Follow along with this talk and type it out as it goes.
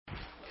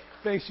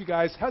Thanks, you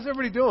guys. How's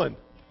everybody doing?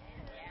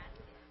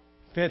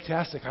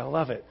 Fantastic. I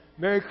love it.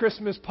 Merry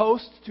Christmas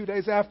post 2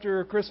 days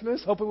after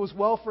Christmas. Hope it was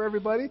well for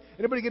everybody.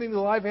 Anybody getting the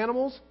live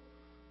animals?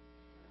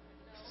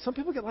 Some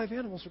people get live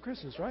animals for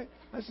Christmas, right?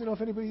 I just don't know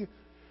if anybody...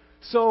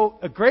 So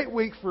a great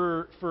week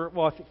for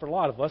I think for a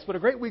lot of us, but a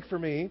great week for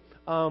me.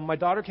 My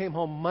daughter came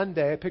home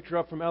Monday. I picked her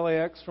up from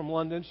LAX from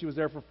London. She was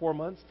there for 4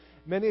 months.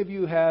 Many of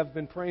you have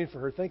been praying for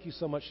her. Thank you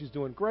so much. She's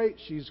doing great.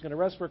 She's going to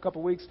rest for a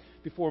couple weeks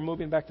before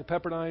moving back to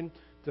Pepperdine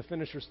to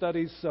finish her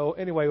studies. So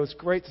anyway, it was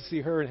great to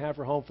see her and have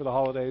her home for the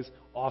holidays.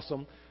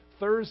 Awesome.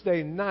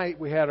 Thursday night,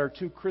 we had our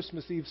 2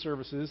 Christmas Eve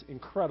services.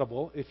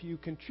 Incredible. If you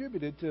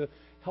contributed to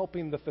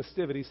helping the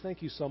festivities,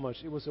 thank you so much.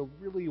 It was a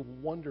really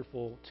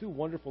wonderful, 2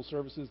 wonderful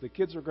services. The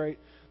kids were great.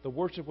 The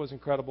worship was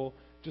incredible.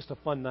 Just a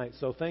fun night.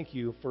 So thank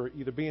you for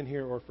either being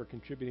here or for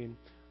contributing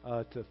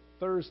to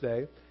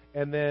Thursday.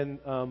 And then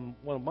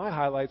one of my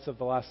highlights of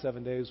the last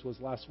 7 days was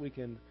last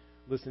weekend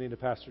listening to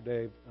Pastor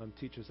Dave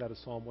teach us out of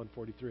Psalm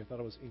 143. I thought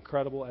it was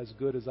incredible, as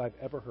good as I've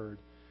ever heard.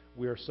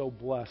 We are so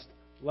blessed.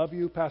 Love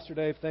you, Pastor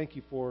Dave. Thank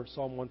you for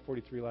Psalm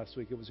 143 last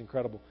week. It was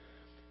incredible.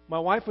 My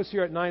wife was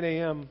here at 9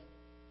 a.m.,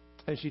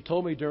 and she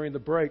told me during the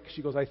break,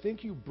 she goes, I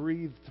think you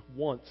breathed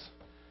once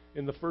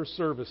in the first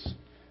service.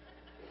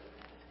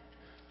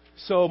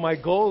 So my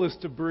goal is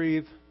to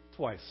breathe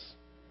twice.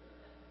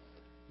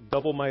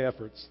 Double my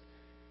efforts.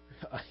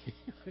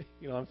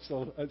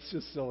 It's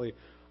just silly.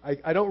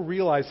 I don't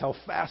realize how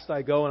fast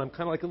I go, and I'm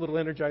kind of like a little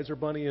Energizer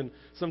bunny, and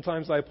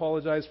sometimes I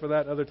apologize for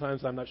that. Other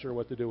times I'm not sure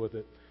what to do with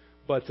it.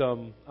 But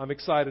I'm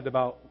excited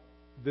about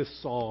this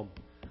psalm.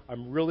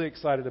 I'm really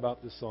excited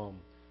about this psalm,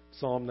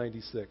 Psalm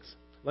 96.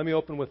 Let me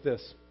open with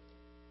this,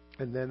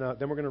 and then we're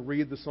going to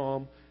read the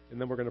psalm, and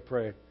then we're going to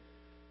pray.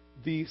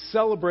 The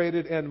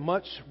celebrated and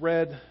much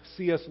read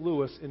C.S.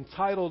 Lewis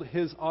entitled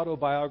his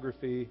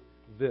autobiography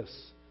this.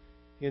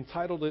 He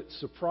entitled it,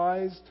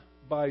 Surprised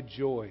by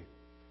Joy.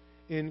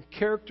 In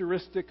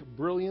characteristic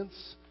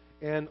brilliance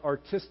and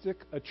artistic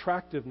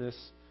attractiveness,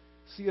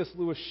 C.S.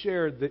 Lewis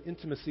shared the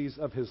intimacies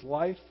of his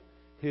life,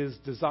 his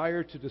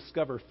desire to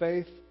discover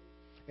faith,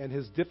 and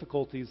his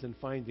difficulties in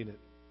finding it,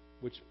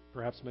 which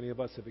perhaps many of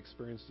us have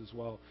experienced as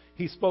well.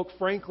 He spoke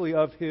frankly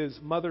of his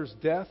mother's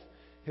death,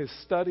 his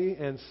study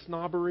and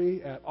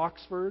snobbery at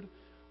Oxford,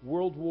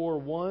 World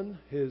War I,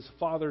 his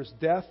father's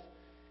death,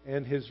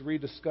 and his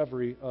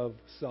rediscovery of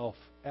self.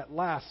 At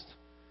last,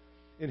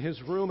 in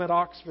his room at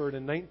Oxford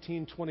in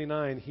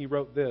 1929, he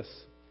wrote this.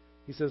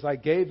 He says, I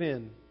gave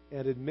in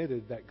and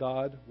admitted that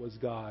God was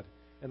God,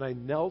 and I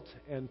knelt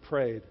and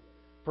prayed.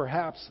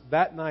 Perhaps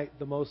that night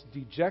the most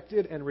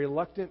dejected and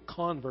reluctant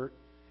convert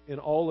in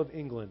all of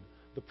England,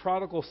 the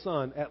prodigal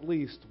son, at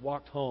least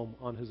walked home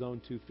on his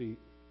own 2 feet.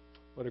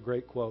 What a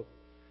great quote.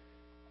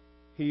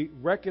 He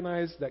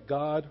recognized that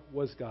God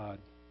was God,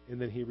 and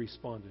then he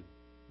responded.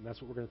 And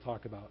that's what we're going to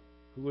talk about.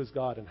 Who is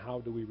God and how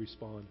do we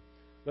respond?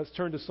 Let's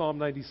turn to Psalm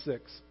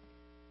 96.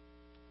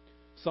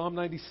 Psalm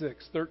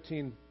 96,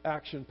 13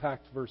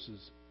 action-packed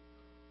verses.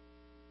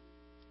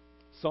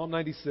 Psalm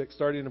 96,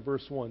 starting in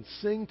verse 1.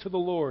 Sing to the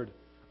Lord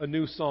a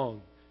new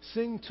song.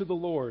 Sing to the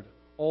Lord,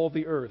 all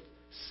the earth.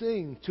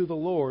 Sing to the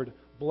Lord,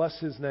 bless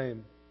His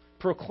name.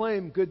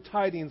 Proclaim good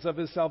tidings of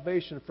His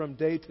salvation from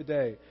day to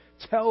day.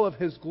 Tell of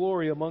His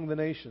glory among the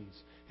nations,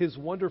 His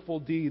wonderful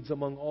deeds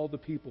among all the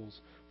peoples.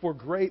 For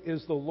great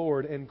is the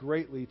Lord, and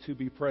greatly to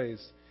be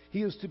praised.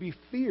 He is to be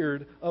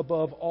feared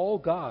above all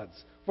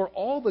gods. For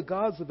all the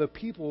gods of the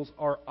peoples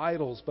are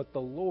idols, but the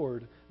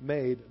Lord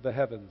made the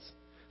heavens.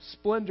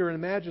 Splendor and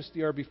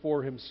majesty are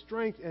before Him.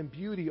 Strength and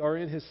beauty are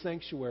in His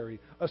sanctuary.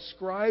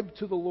 Ascribe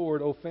to the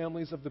Lord, O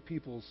families of the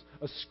peoples.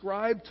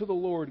 Ascribe to the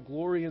Lord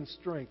glory and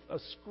strength.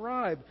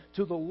 Ascribe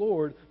to the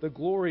Lord the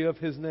glory of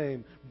His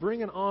name.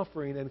 Bring an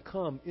offering and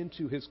come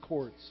into His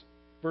courts.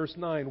 Verse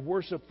 9,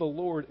 worship the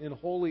Lord in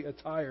holy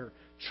attire.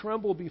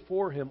 Tremble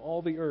before Him,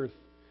 all the earth.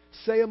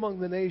 Say among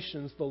the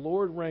nations, the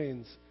Lord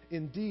reigns.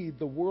 Indeed,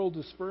 the world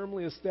is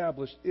firmly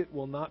established. It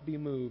will not be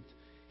moved.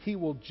 He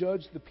will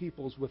judge the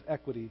peoples with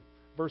equity.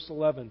 Verse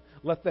 11,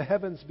 let the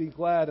heavens be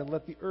glad and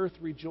let the earth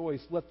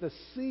rejoice. Let the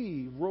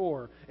sea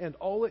roar and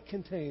all it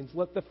contains.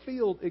 Let the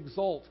field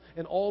exult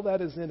and all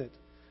that is in it.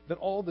 That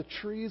all the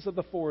trees of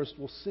the forest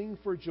will sing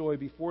for joy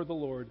before the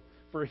Lord,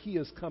 for He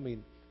is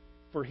coming.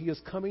 For He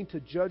is coming to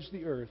judge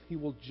the earth. He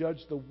will judge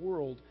the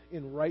world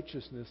in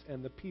righteousness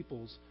and the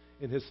peoples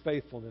in His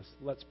faithfulness.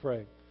 Let's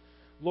pray.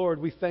 Lord,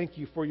 we thank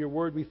You for Your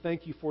word. We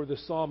thank You for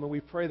this psalm, and we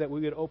pray that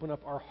we would open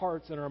up our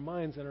hearts and our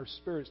minds and our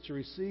spirits to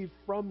receive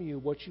from You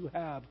what You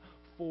have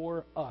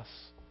for us,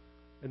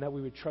 and that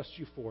we would trust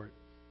You for it.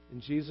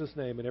 In Jesus'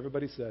 name, and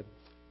everybody said.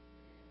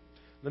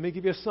 Let me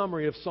give you a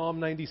summary of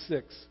Psalm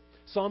 96.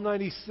 Psalm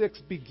 96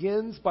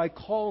 begins by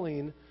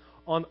calling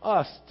on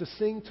us to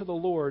sing to the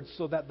Lord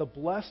so that the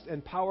blessed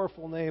and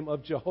powerful name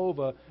of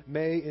Jehovah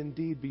may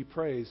indeed be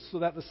praised, so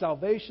that the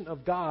salvation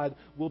of God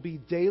will be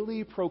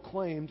daily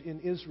proclaimed in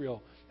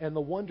Israel, and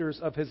the wonders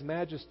of His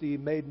majesty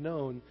made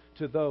known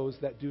to those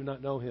that do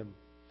not know Him.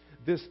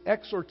 This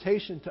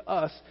exhortation to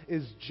us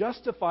is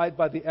justified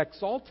by the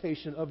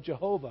exaltation of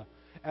Jehovah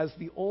as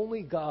the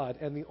only God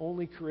and the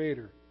only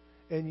Creator,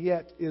 and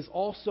yet is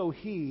also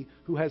He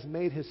who has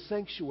made His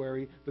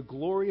sanctuary the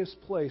glorious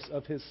place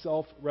of His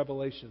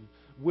self-revelation.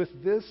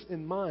 With this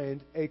in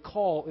mind, a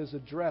call is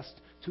addressed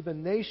to the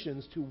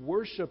nations to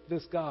worship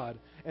this God,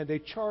 and a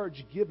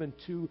charge given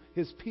to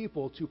His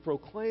people to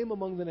proclaim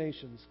among the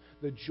nations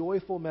the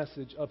joyful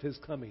message of His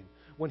coming,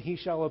 when He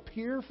shall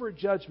appear for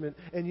judgment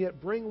and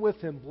yet bring with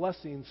Him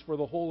blessings for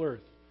the whole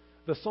earth.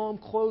 The psalm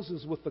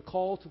closes with the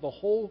call to the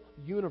whole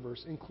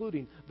universe,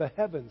 including the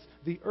heavens,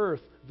 the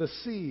earth, the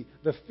sea,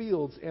 the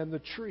fields, and the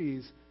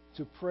trees,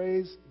 to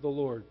praise the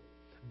Lord.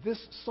 This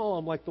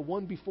psalm, like the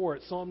one before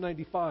it, Psalm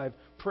 95,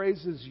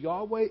 praises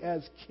Yahweh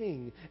as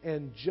King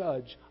and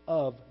Judge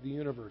of the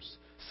universe.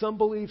 Some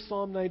believe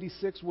Psalm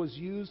 96 was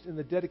used in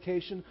the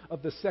dedication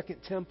of the Second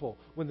Temple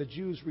when the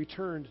Jews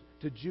returned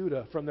to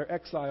Judah from their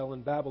exile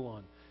in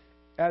Babylon.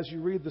 As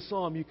you read the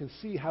psalm, you can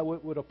see how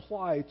it would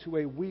apply to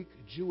a weak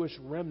Jewish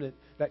remnant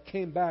that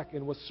came back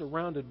and was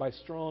surrounded by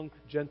strong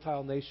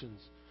Gentile nations.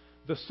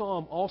 The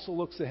psalm also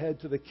looks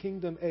ahead to the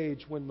kingdom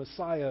age when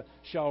Messiah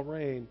shall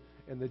reign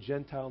and the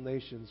Gentile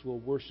nations will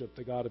worship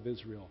the God of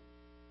Israel.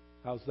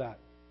 How's that?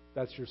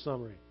 That's your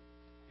summary.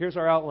 Here's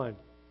our outline.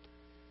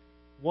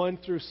 1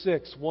 through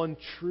 6, one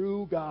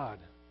true God.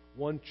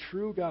 One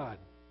true God.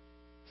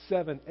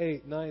 7,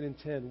 8, 9, and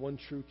 10, one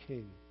true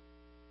King.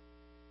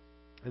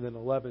 And then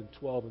 11,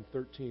 12, and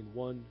 13,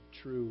 one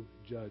true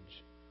Judge.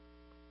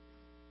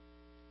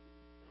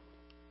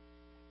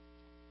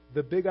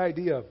 The big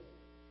idea,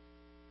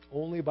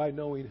 only by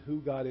knowing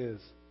who God is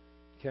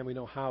can we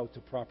know how to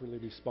properly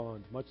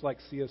respond. Much like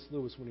C.S.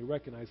 Lewis when he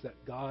recognized that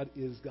God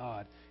is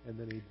God, and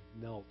then he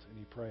knelt and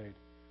he prayed.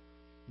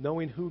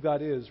 Knowing who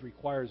God is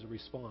requires a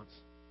response.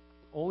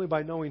 Only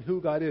by knowing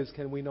who God is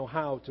can we know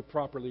how to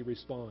properly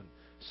respond.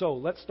 So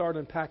let's start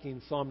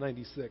unpacking Psalm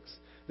 96.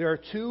 There are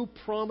two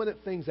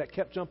prominent things that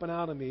kept jumping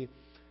out at me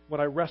when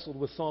I wrestled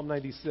with Psalm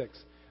 96.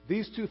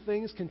 These two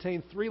things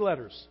contain three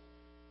letters.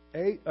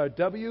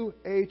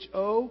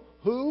 W-H-O,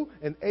 who,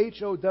 and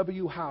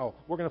H-O-W, how.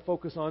 We're going to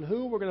focus on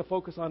who, we're going to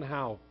focus on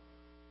how.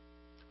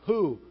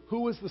 Who?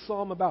 Who is the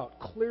psalm about?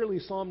 Clearly,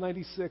 Psalm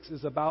 96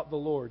 is about the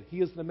Lord. He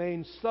is the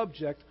main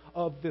subject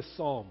of this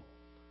psalm.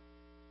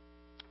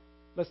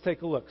 Let's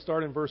take a look.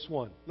 Start in verse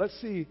 1. Let's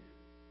see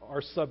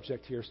our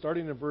subject here,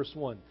 starting in verse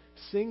 1.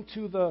 Sing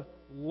to the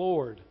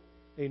Lord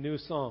a new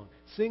song.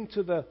 Sing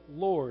to the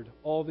Lord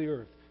all the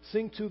earth.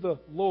 Sing to the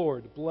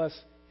Lord, bless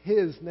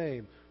His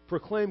name.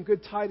 Proclaim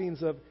good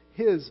tidings of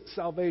His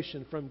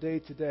salvation from day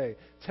to day.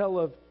 Tell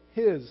of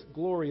His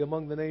glory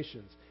among the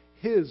nations,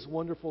 His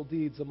wonderful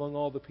deeds among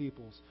all the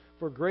peoples.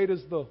 For great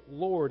is the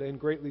Lord and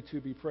greatly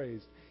to be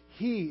praised.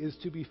 He is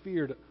to be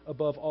feared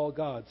above all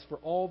gods, for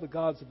all the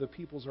gods of the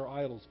peoples are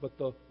idols, but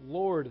the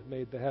Lord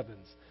made the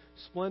heavens.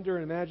 Splendor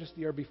and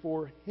majesty are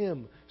before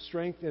Him.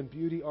 Strength and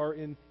beauty are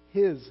in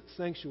His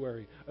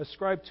sanctuary.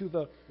 Ascribe to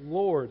the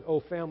Lord,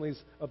 O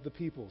families of the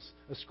peoples.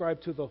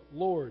 Ascribe to the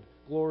Lord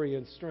glory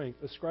and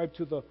strength. Ascribe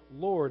to the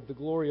Lord the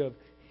glory of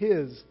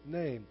His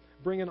name.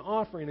 Bring an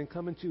offering and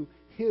come into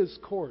His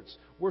courts.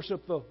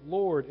 Worship the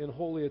Lord in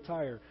holy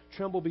attire.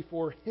 Tremble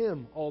before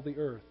Him, all the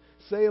earth.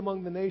 Say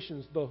among the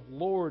nations, the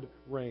Lord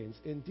reigns.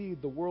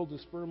 Indeed, the world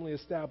is firmly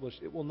established.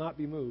 It will not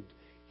be moved.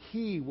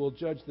 He will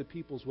judge the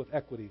peoples with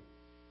equity.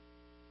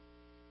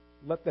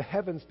 Let the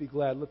heavens be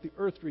glad. Let the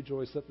earth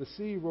rejoice. Let the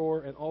sea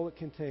roar and all it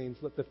contains.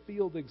 Let the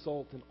field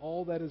exult and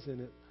all that is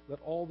in it. Let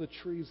all the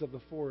trees of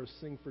the forest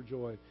sing for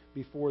joy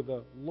before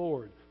the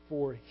Lord.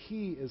 For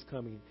He is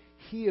coming.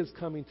 He is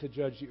coming to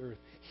judge the earth.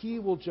 He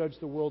will judge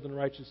the world in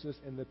righteousness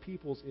and the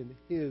peoples in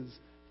His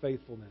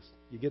faithfulness.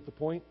 You get the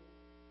point?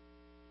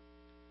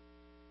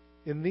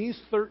 In these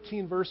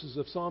 13 verses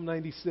of Psalm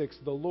 96,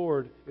 the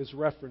Lord is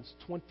referenced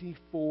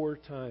 24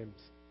 times.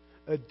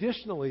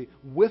 Additionally,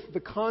 with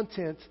the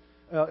content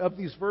of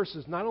these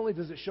verses, not only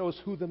does it show us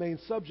who the main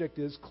subject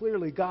is,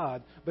 clearly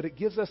God, but it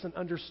gives us an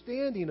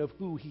understanding of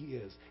who He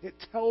is. It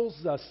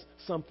tells us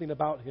something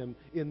about Him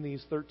in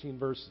these 13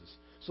 verses.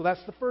 So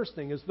that's the first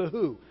thing, is the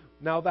who.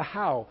 Now the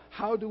how.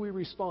 How do we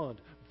respond?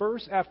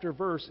 Verse after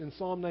verse in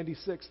Psalm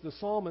 96, the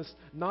psalmist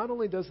not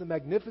only does a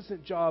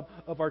magnificent job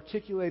of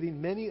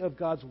articulating many of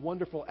God's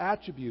wonderful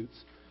attributes,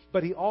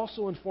 but he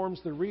also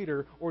informs the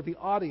reader or the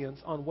audience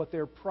on what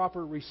their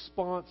proper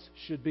response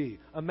should be.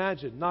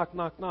 Imagine, knock,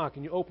 knock, knock,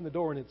 and you open the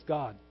door and it's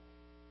God.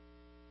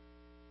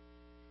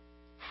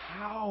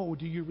 How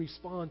do you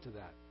respond to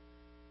that?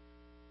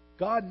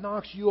 God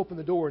knocks, you open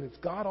the door, and it's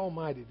God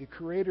Almighty, the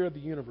creator of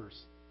the universe.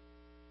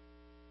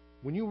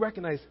 When you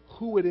recognize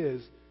who it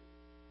is,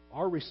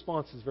 our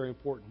response is very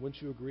important.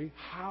 Wouldn't you agree?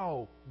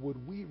 How would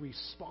we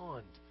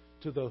respond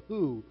to the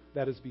who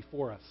that is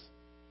before us?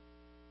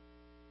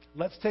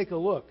 Let's take a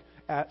look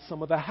at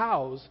some of the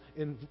hows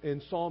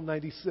in Psalm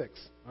 96.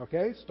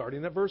 Okay?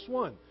 Starting at verse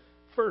 1.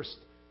 First,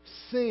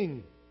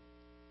 sing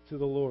to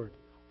the Lord.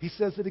 He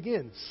says it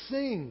again.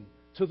 Sing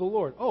to the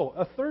Lord. Oh,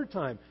 a third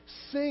time.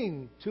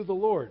 Sing to the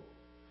Lord.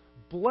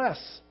 Bless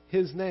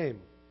His name.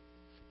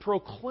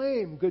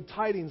 Proclaim good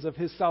tidings of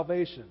His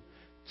salvation.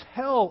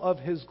 Tell of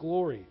His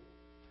glory.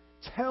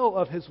 Tell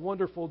of his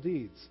wonderful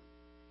deeds.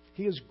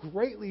 He is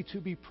greatly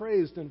to be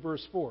praised in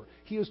verse 4.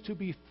 He is to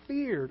be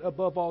feared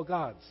above all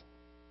gods.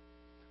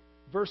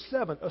 Verse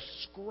 7,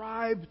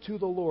 ascribe to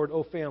the Lord,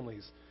 O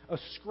families.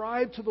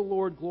 Ascribe to the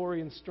Lord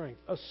glory and strength.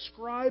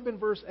 Ascribe in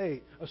verse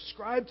 8.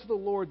 Ascribe to the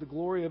Lord the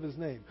glory of his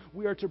name.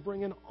 We are to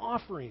bring an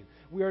offering.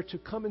 We are to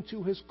come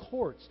into his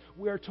courts.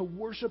 We are to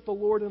worship the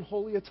Lord in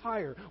holy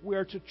attire. We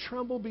are to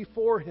tremble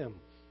before him.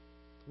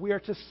 We are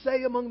to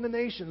say among the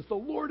nations, the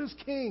Lord is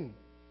king.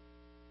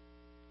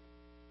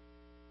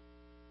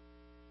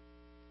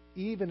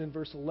 Even in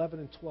verse 11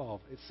 and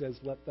 12, it says,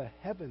 let the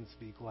heavens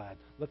be glad.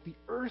 Let the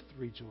earth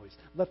rejoice.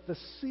 Let the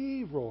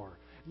sea roar.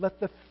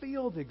 Let the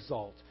field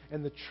exult.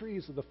 And the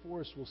trees of the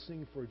forest will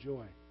sing for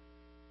joy.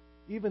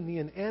 Even the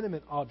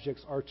inanimate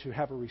objects are to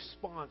have a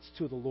response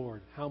to the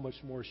Lord. How much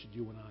more should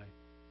you and I?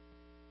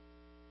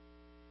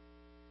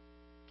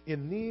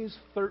 In these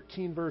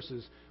 13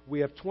 verses, we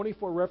have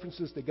 24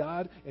 references to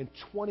God and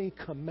 20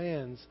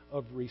 commands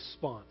of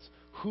response.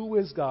 Who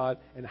is God,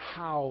 and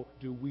how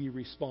do we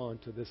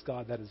respond to this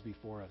God that is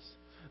before us?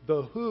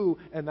 The who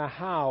and the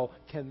how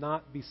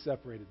cannot be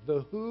separated.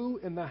 The who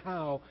and the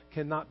how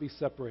cannot be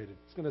separated.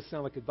 It's going to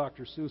sound like a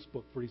Dr. Seuss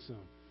book pretty soon.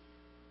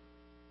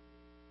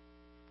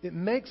 It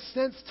makes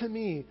sense to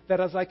me that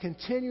as I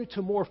continue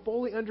to more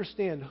fully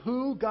understand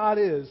who God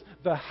is,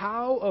 the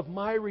how of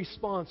my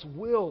response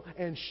will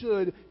and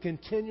should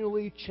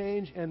continually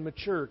change and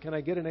mature. Can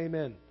I get an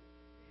amen?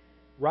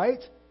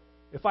 Right?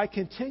 If I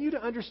continue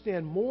to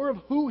understand more of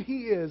who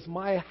He is,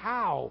 my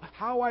how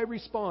I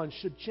respond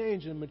should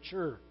change and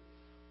mature.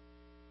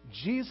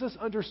 Jesus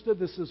understood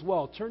this as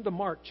well. Turn to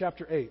Mark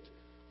chapter 8.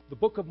 The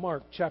book of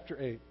Mark chapter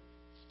 8.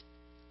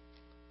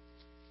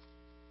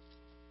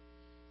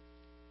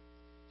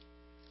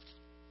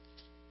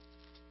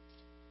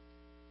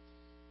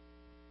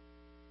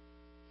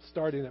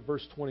 Starting at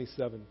verse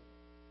 27.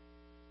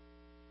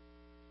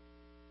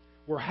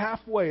 We're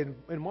halfway.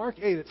 In Mark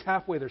 8, it's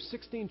halfway. There's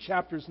 16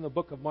 chapters in the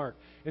book of Mark.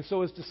 And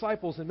so his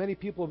disciples and many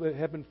people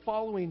have been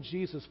following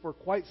Jesus for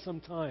quite some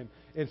time.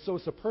 And so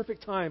it's a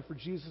perfect time for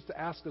Jesus to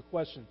ask a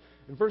question.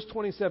 In verse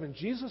 27,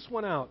 Jesus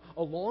went out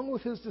along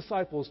with his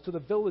disciples to the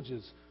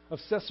villages of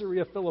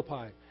Caesarea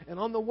Philippi. And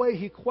on the way,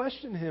 he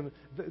questioned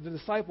the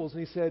disciples,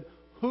 and he said,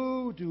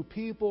 "Who do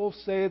people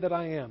say that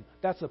I am?"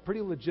 That's a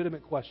pretty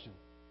legitimate question.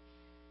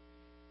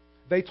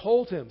 They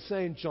told him,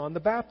 saying, John the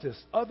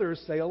Baptist.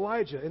 Others say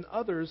Elijah, and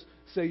others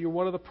say you're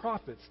one of the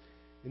prophets.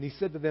 And he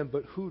said to them,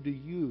 but who do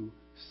you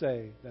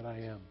say that I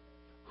am?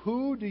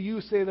 Who do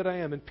you say that I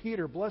am? And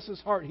Peter, bless his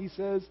heart, he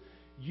says,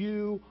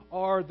 you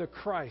are the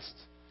Christ.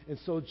 And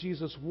so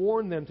Jesus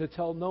warned them to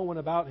tell no one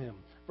about him.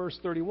 Verse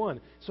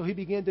 31. So he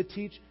began to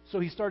teach,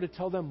 so he started to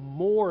tell them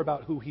more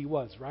about who he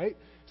was, right?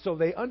 So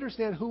they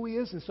understand who he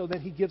is, and so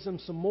then he gives them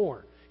some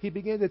more. He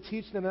began to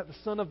teach them that the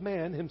Son of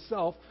Man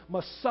himself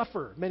must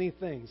suffer many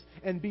things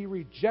and be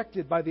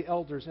rejected by the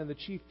elders and the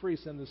chief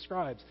priests and the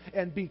scribes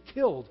and be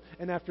killed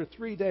and after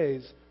 3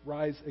 days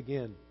rise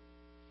again.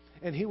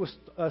 And he was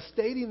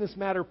stating this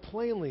matter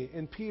plainly.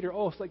 And Peter,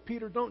 it's like,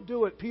 Peter, don't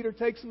do it. Peter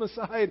takes him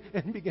aside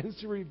and begins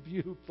to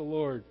rebuke the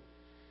Lord.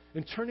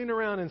 And turning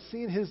around and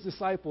seeing his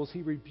disciples,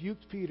 he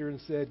rebuked Peter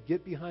and said,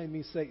 get behind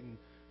me, Satan,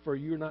 for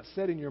you're not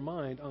setting your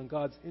mind on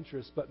God's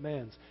interest but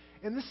man's.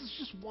 And this is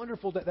just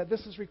wonderful that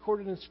this is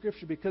recorded in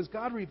Scripture because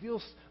God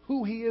reveals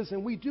who He is,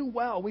 and we do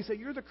well. We say,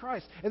 you're the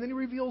Christ. And then He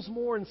reveals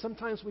more, and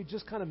sometimes we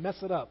just kind of mess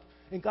it up.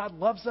 And God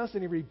loves us,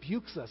 and He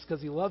rebukes us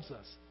because He loves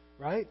us,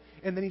 right?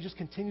 And then He just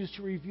continues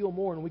to reveal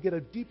more, and we get a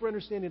deeper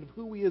understanding of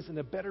who He is and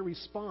a better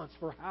response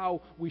for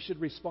how we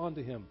should respond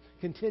to Him.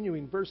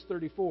 Continuing, verse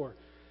 34.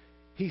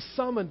 He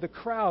summoned the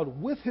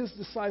crowd with His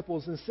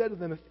disciples and said to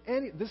them,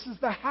 this is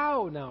the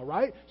how now,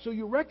 right? So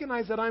you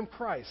recognize that I'm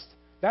Christ.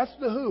 That's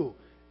the who.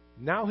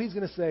 Now He's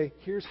going to say,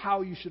 here's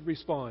how you should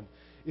respond.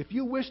 If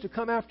you wish to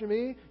come after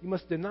me, you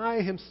must deny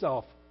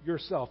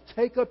yourself.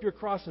 Take up your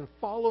cross and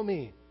follow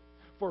me.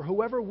 For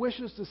whoever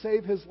wishes to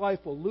save his life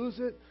will lose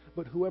it,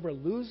 but whoever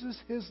loses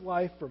his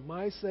life for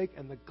my sake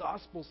and the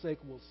gospel's sake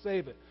will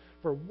save it.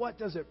 For what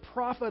does it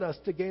profit us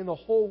to gain the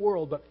whole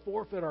world but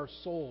forfeit our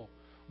soul?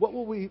 What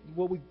will we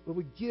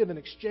give in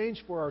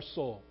exchange for our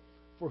soul?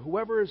 For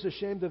whoever is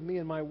ashamed of me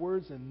and my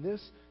words in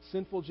this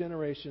sinful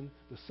generation,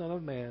 the Son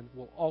of Man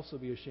will also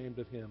be ashamed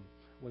of him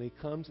when He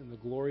comes in the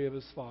glory of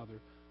His Father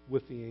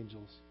with the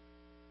angels.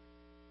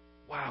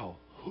 Wow,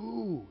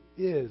 who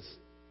is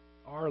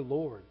our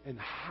Lord? And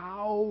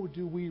how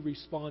do we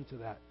respond to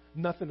that?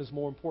 Nothing is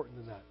more important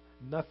than that.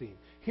 Nothing.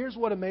 Here's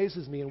what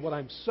amazes me and what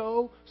I'm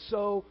so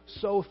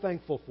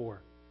thankful for.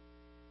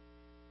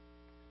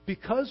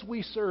 Because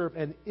we serve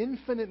an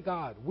infinite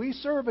God. We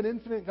serve an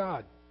infinite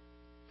God.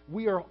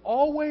 We are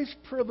always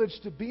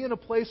privileged to be in a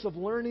place of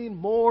learning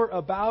more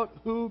about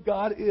who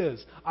God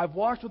is. I've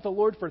walked with the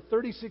Lord for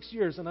 36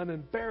 years, and I'm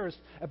embarrassed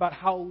about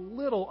how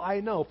little I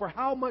know. For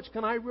how much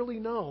can I really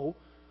know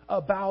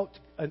about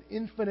an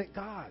infinite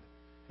God?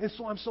 And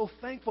so I'm so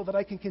thankful that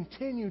I can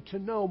continue to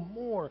know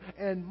more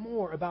and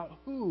more about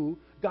who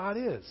God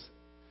is.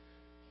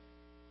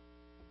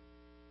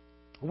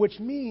 Which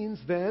means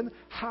then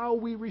how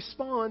we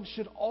respond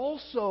should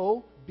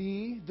also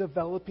be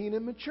developing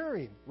and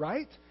maturing,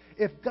 right?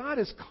 If God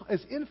is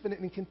infinite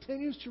and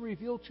continues to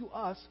reveal to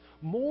us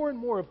more and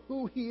more of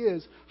who He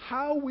is,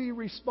 how we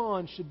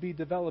respond should be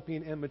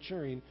developing and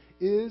maturing.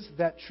 Is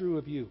that true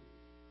of you?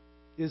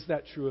 Is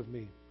that true of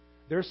me?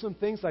 There's some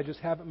things I just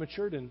haven't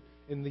matured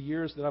in the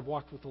years that I've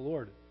walked with the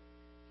Lord.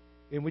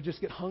 And we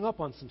just get hung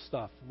up on some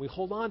stuff. We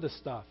hold on to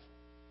stuff.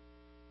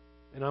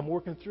 And I'm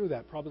working through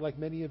that, probably like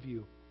many of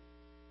you.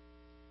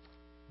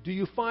 Do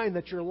you find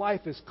that your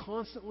life is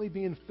constantly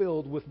being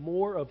filled with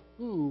more of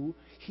who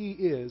He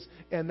is,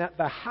 and that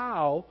the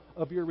how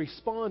of your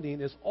responding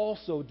is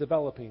also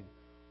developing?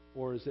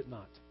 Or is it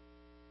not?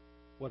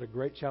 What a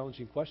great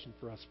challenging question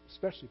for us,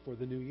 especially for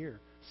the new year.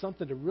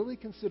 Something to really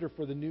consider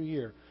for the new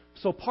year.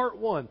 So part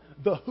one,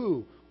 the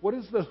who. What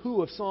is the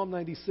who of Psalm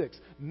 96?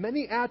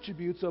 Many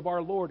attributes of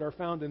our Lord are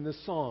found in this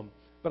psalm.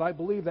 But I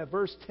believe that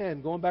verse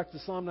 10, going back to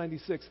Psalm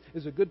 96,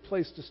 is a good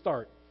place to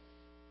start.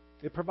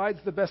 It provides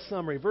the best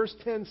summary. Verse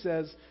 10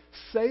 says,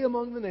 "Say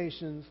among the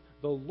nations,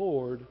 the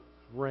Lord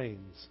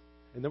reigns."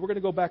 And then we're going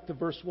to go back to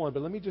verse 1,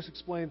 but let me just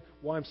explain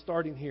why I'm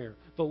starting here.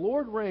 The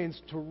Lord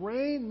reigns. To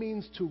reign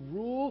means to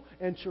rule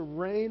and to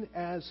reign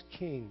as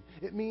king.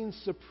 It means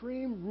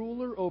supreme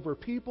ruler over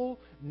people,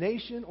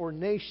 nation, or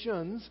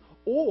nations,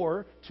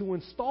 or to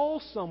install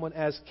someone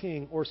as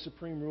king or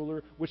supreme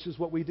ruler, which is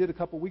what we did a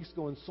couple weeks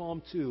ago in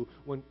Psalm 2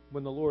 when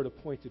the Lord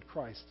appointed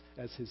Christ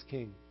as His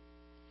king.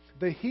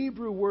 The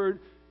Hebrew word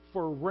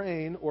for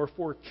reign or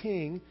for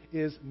king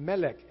is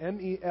melek,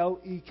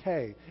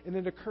 M-E-L-E-K, and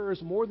it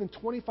occurs more than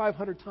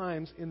 2,500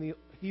 times in the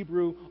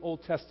Hebrew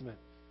Old Testament.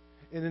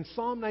 And in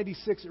Psalm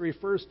 96, it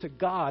refers to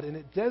God, and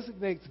it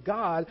designates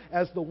God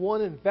as the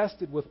one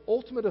invested with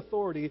ultimate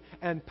authority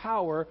and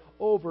power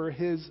over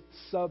His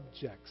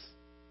subjects.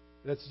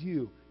 That's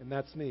you, and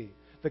that's me.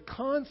 The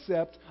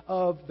concept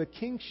of the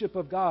kingship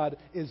of God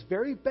is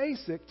very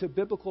basic to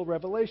biblical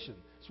revelation.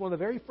 It's one of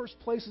the very first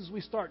places we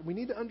start. We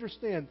need to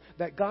understand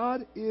that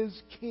God is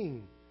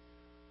king.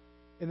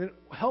 And it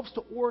helps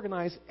to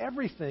organize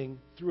everything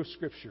through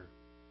Scripture.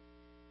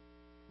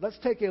 Let's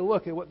take a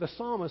look at what the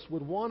psalmist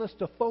would want us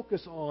to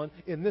focus on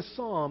in this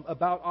psalm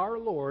about our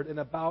Lord and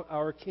about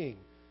our King.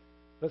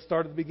 Let's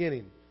start at the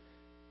beginning.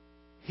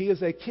 He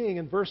is a king,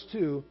 in verse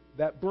 2,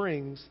 that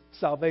brings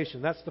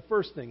salvation. That's the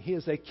first thing. He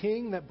is a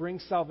king that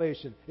brings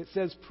salvation. It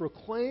says,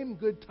 proclaim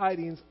good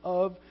tidings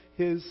of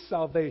His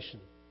salvation.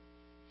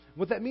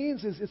 What that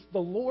means is it's the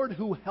Lord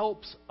who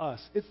helps us.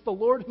 It's the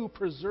Lord who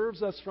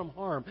preserves us from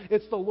harm.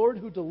 It's the Lord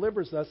who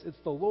delivers us. It's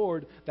the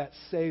Lord that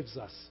saves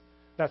us.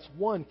 That's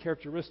one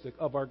characteristic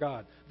of our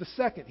God. The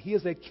second, He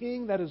is a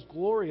king that is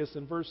glorious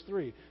in verse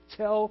 3.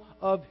 Tell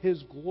of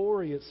His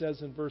glory, it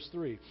says in verse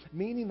 3.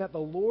 Meaning that the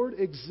Lord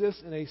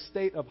exists in a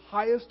state of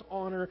highest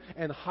honor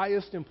and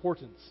highest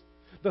importance.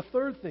 The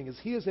third thing is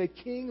He is a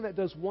king that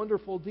does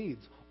wonderful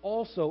deeds.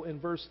 Also in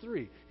verse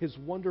 3, His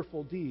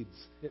wonderful deeds,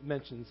 it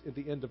mentions at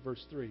the end of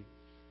verse 3.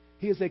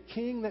 He is a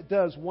king that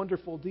does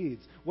wonderful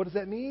deeds. What does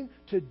that mean?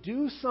 To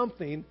do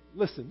something,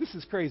 listen, this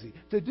is crazy.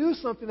 To do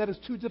something that is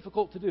too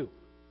difficult to do.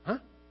 Huh?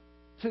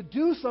 To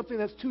do something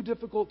that's too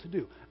difficult to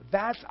do.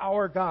 That's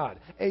our God.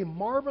 A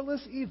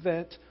marvelous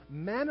event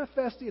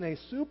manifesting a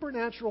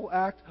supernatural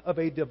act of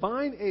a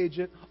divine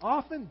agent,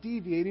 often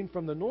deviating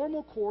from the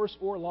normal course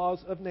or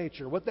laws of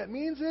nature. What that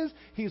means is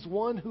He's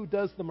one who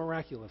does the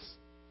miraculous.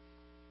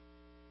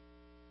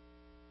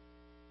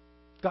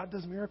 God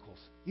does miracles,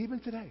 even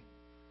today.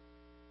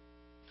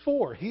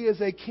 4, He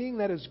is a king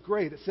that is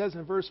great. It says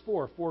in verse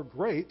 4, for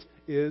great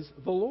is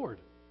the Lord.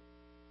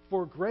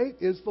 For great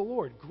is the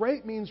Lord.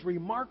 Great means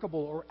remarkable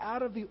or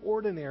out of the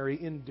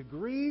ordinary in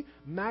degree,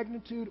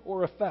 magnitude,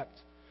 or effect.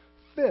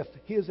 5th,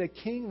 He is a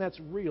king that's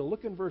real.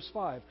 Look in verse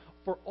 5.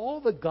 For all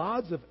the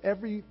gods of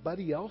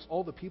everybody else,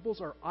 all the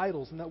peoples, are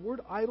idols. And that word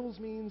idols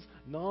means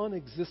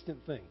non-existent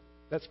thing.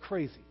 That's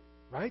crazy,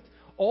 right?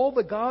 All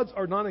the gods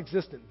are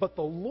non-existent, but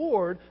the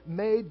Lord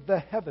made the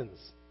heavens.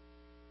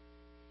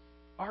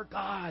 Our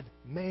God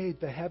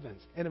made the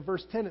heavens. And in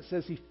verse 10 it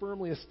says He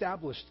firmly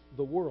established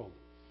the world.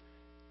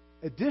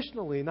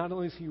 Additionally, not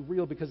only is He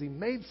real because He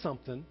made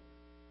something,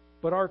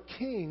 but our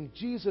King,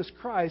 Jesus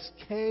Christ,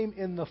 came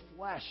in the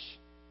flesh.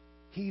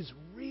 He's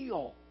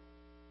real.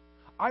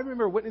 I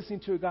remember witnessing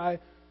to a guy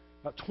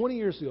about 20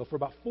 years ago for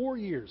about 4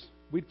 years.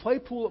 We'd play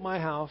pool at my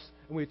house,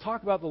 and we'd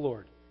talk about the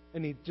Lord.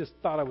 And he just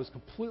thought I was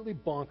completely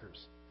bonkers.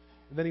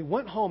 And then he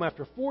went home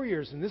after 4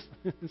 years, and this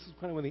is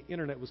kind of when the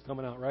internet was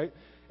coming out, right?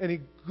 And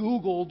he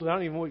Googled, I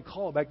don't even know what you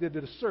call it back then,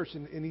 did a search,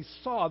 and he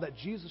saw that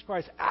Jesus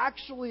Christ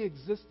actually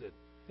existed.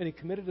 And he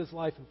committed his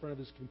life in front of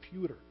his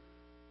computer.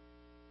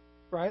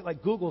 Right?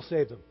 Like Google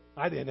saved him.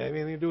 I didn't have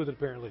anything to do with it,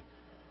 apparently.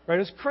 Right?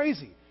 It's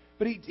crazy.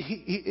 But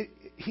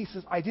he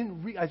says, I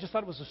just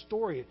thought it was a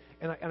story,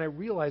 and I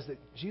realized that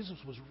Jesus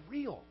was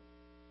real.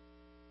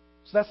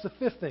 So that's the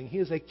 5th thing. He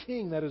is a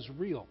king that is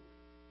real.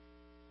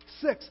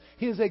 6,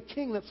 He is a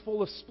king that's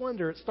full of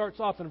splendor. It starts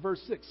off in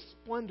verse 6.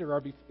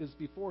 Splendor is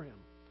before Him.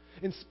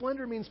 And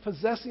splendor means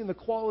possessing the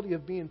quality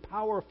of being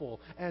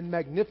powerful and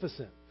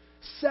magnificent.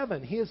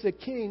 7, He is a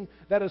king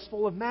that is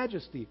full of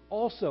majesty,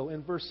 also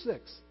in verse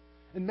 6.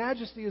 And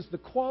majesty is the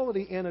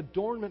quality and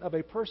adornment of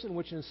a person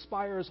which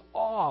inspires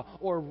awe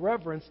or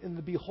reverence in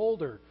the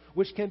beholder,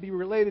 which can be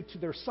related to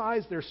their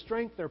size, their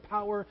strength, their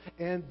power,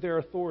 and their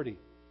authority.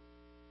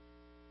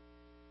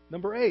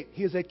 Number 8,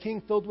 He is a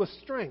king filled with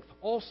strength,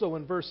 also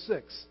in verse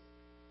 6.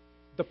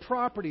 The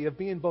property of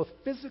being both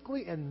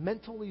physically and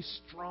mentally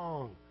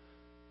strong.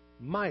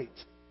 Might,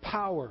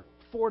 power,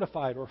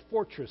 fortified, or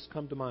fortress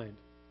come to mind.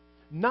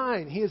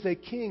 9, He is a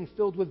king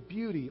filled with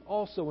beauty,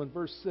 also in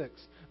verse 6.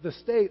 The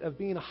state of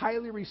being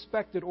highly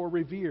respected or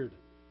revered.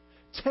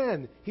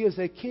 10, He is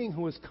a king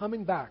who is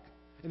coming back,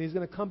 and He's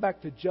going to come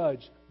back to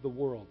judge the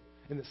world.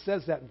 And it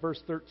says that in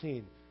verse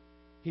 13.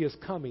 He is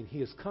coming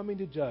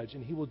to judge,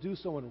 and He will do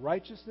so in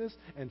righteousness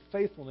and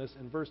faithfulness,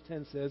 and verse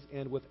 10 says,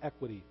 and with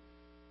equity.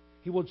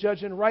 He will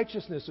judge in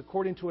righteousness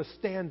according to a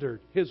standard,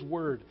 His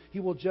word.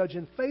 He will judge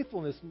in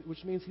faithfulness,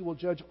 which means He will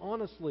judge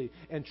honestly,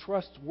 and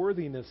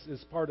trustworthiness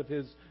is part of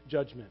His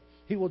judgment.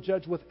 He will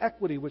judge with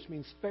equity, which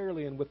means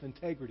fairly and with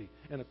integrity,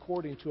 and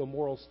according to a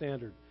moral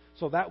standard.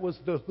 So that was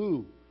the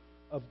who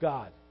of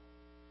God.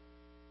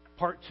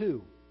 Part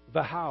 2,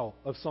 the how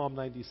of Psalm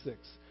 96.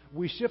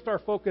 We shift our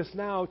focus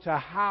now to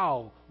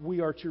how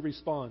we are to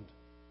respond.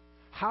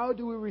 How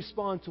do we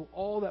respond to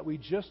all that we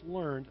just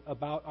learned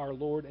about our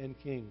Lord and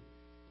King?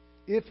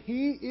 If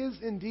He is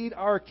indeed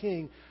our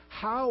King,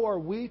 how are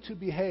we to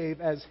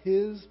behave as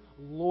His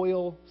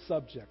loyal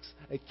subjects?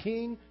 A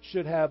king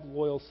should have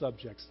loyal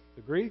subjects.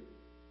 Agree?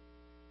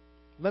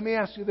 Let me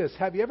ask you this.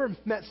 Have you ever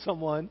met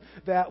someone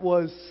that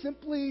was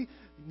simply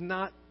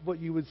not what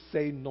you would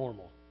say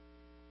normal?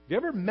 Have you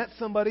ever met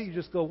somebody you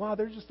just go, wow,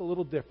 they're just a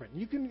little different?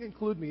 You can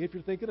include me if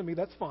you're thinking of me.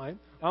 That's fine.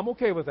 I'm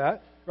okay with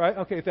that. Right?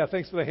 Okay,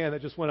 thanks for the hand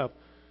that just went up.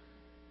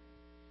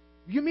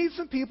 You meet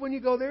some people and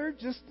you go, they're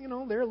just,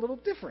 they're a little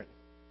different.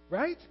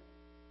 Right?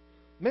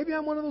 Maybe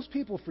I'm one of those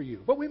people for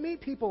you. But we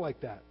meet people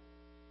like that.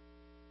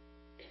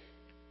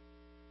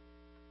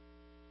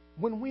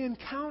 When we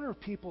encounter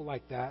people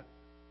like that,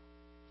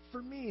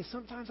 for me,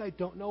 sometimes I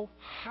don't know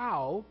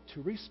how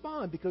to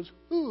respond because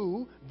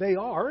who they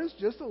are is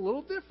just a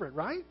little different,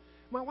 right?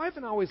 My wife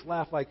and I always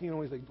laugh like,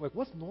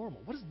 what's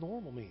normal? What does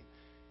normal mean?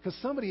 Because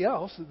somebody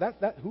else,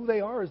 that who they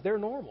are is their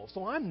normal.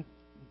 So I'm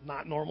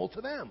not normal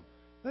to them.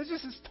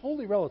 It's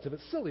totally relative.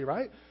 It's silly,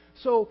 right?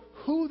 So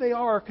who they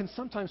are can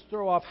sometimes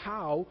throw off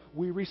how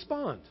we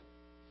respond.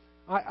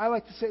 I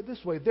like to say it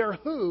this way. Their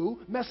who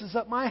messes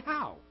up my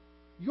how.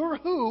 Your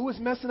who is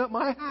messing up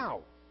my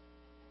how.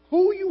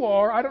 Who you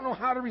are, I don't know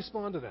how to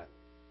respond to that.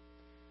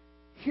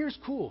 Here's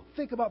cool.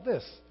 Think about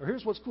this. Or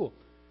here's what's cool.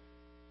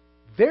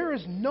 There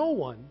is no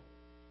one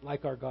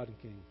like our God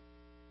and King.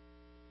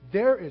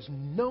 There is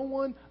no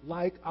one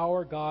like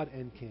our God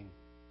and King.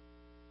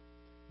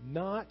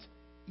 Not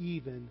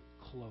even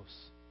close.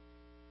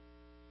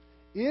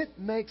 It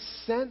makes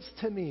sense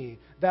to me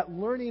that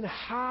learning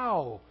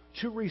how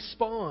to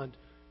respond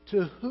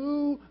to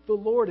who the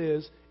Lord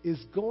is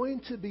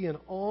going to be an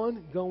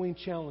ongoing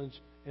challenge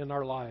in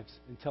our lives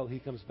until He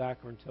comes back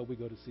or until we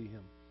go to see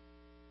Him.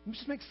 It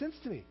just makes sense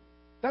to me.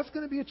 That's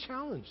going to be a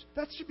challenge.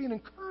 That should be an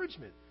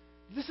encouragement.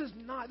 This is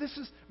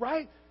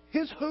right?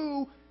 His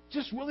who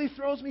just really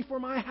throws me for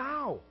my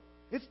how.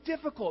 It's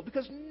difficult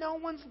because no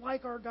one's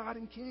like our God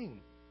and King.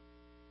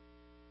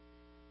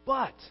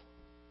 But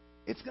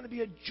it's going to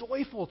be a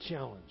joyful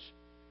challenge.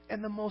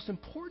 And the most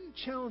important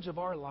challenge of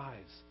our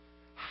lives.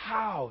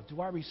 How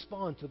do I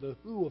respond to the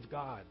who of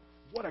God?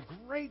 What a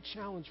great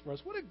challenge for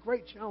us. What a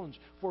great challenge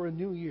for a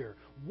new year.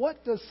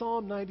 What does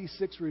Psalm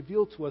 96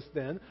 reveal to us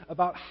then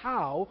about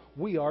how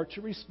we are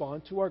to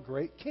respond to our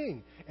great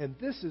King? And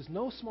this is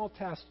no small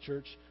task,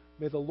 church.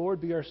 May the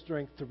Lord be our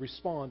strength to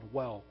respond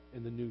well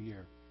in the new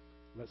year.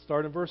 Let's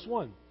start in verse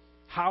 1.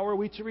 How are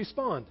we to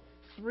respond?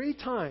 3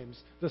 times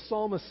the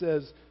psalmist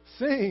says,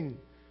 sing,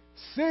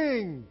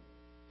 sing,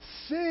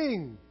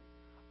 sing.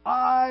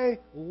 I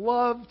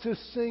love to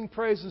sing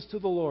praises to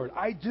the Lord.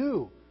 I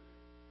do.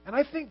 And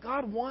I think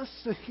God wants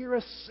to hear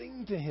us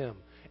sing to Him.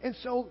 And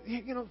so,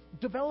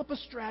 develop a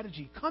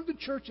strategy. Come to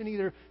church and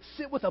either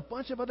sit with a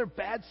bunch of other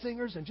bad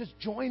singers and just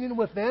join in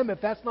with them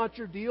if that's not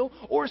your deal,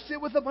 or sit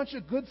with a bunch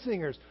of good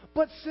singers.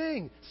 But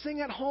sing.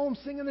 Sing at home,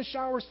 sing in the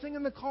shower, sing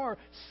in the car.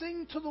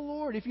 Sing to the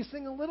Lord. If you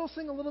sing a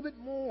little bit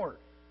more.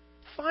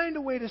 Find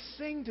a way to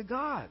sing to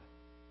God.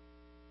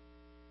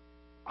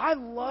 I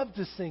love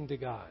to sing to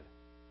God.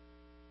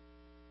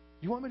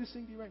 You want me to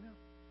sing to you right now?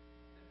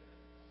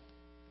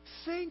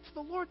 Sing to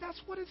the Lord. That's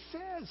what it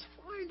says.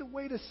 Find a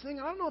way to sing.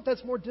 I don't know if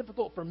that's more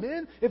difficult for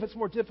men, if it's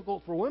more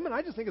difficult for women.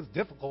 I just think it's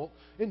difficult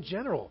in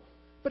general.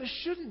 But it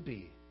shouldn't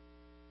be.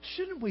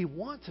 Shouldn't we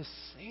want to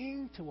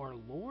sing to our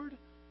Lord?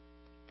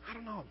 I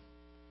don't know.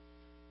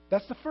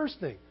 That's the first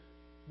thing.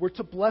 We're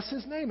to bless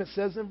His name. It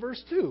says in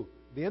verse 2.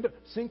 The end of,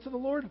 sing to the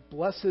Lord,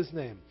 bless His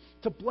name.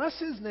 To bless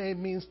His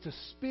name means to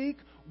speak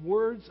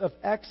words of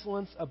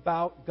excellence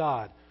about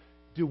God.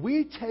 Do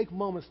we take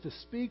moments to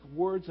speak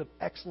words of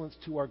excellence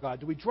to our God?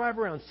 Do we drive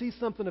around, see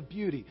something of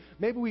beauty?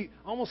 Maybe we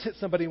almost hit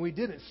somebody and we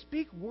didn't.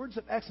 Speak words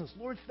of excellence.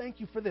 Lord, thank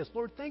you for this.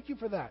 Lord, thank you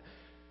for that.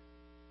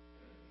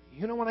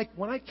 You know,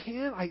 when I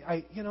can,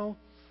 I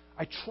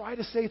try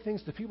to say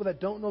things to people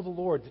that don't know the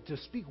Lord, to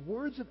speak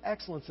words of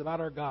excellence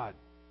about our God.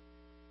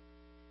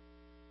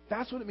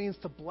 That's what it means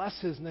to bless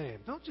His name.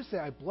 Don't just say,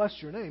 I bless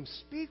your name.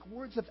 Speak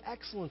words of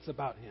excellence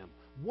about Him.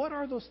 What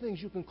are those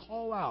things you can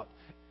call out?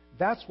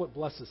 That's what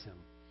blesses Him.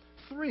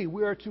 3,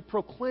 we are to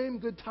proclaim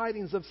good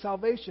tidings of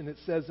salvation, it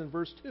says in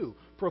verse 2.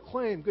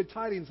 Proclaim good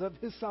tidings of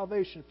His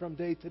salvation from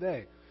day to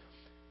day.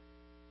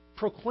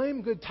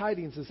 Proclaim good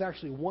tidings is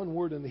actually one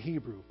word in the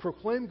Hebrew.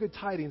 Proclaim good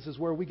tidings is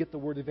where we get the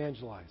word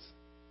evangelize.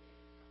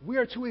 We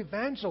are to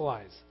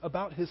evangelize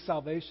about His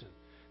salvation.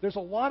 There's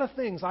a lot of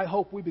things I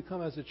hope we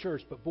become as a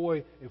church, but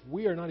boy, if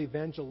we are not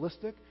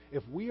evangelistic,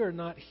 if we are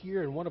not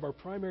here and one of our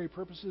primary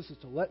purposes is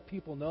to let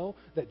people know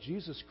that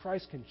Jesus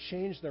Christ can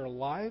change their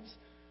lives,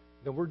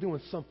 then we're doing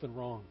something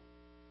wrong.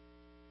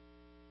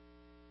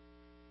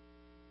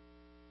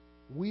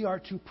 We are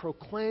to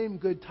proclaim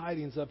good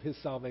tidings of His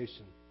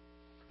salvation.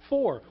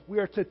 4, we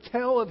are to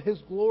tell of His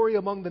glory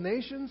among the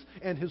nations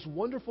and His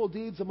wonderful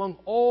deeds among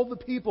all the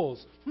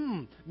peoples.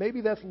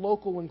 Maybe that's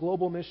local and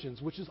global missions,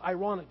 which is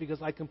ironic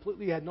because I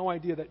completely had no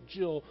idea that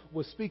Jill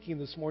was speaking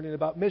this morning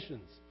about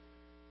missions.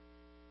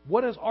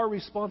 What is our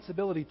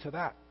responsibility to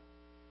that?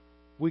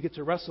 We get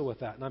to wrestle with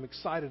that, and I'm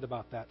excited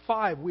about that.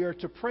 5, we are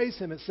to praise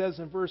Him, it says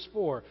in verse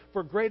 4.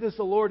 For great is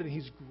the Lord, and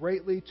He's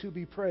greatly to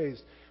be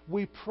praised.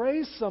 We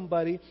praise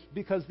somebody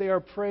because they are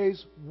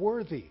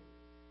praiseworthy.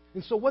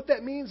 And so what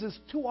that means is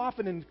too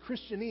often in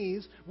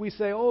Christianese, we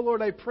say, oh,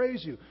 Lord, I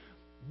praise you.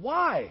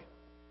 Why?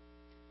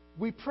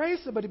 We praise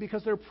somebody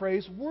because they're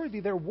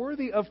praiseworthy. They're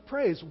worthy of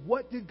praise.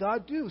 What did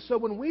God do? So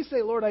when we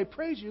say, Lord, I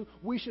praise you,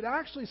 we should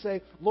actually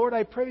say, Lord,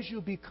 I praise you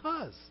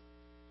because.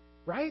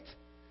 Right?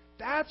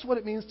 That's what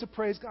it means to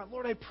praise God.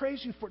 Lord, I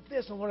praise you for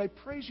this, and Lord, I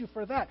praise you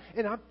for that.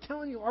 And I'm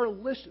telling you, our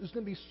list is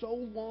going to be so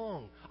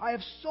long. I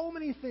have so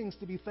many things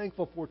to be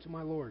thankful for to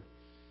my Lord.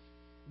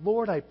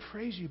 Lord, I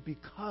praise you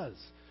because.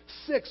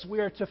 6, we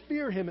are to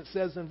fear Him, it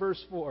says in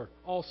verse 4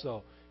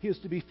 also. He is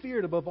to be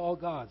feared above all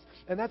gods.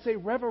 And that's a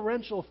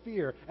reverential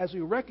fear as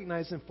we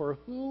recognize Him for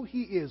who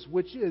He is,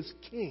 which is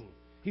King.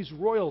 He's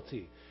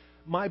royalty.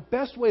 My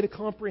best way to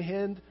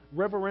comprehend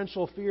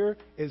reverential fear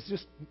is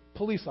just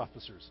police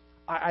officers.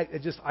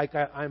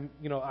 I'm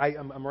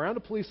around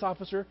a police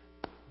officer.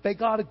 They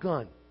got a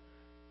gun.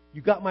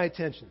 You got my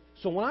attention.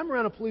 So when I'm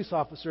around a police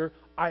officer,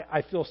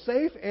 I feel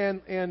safe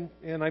and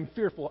I'm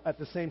fearful at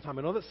the same time.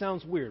 I know that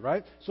sounds weird,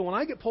 right? So when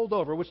I get pulled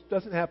over, which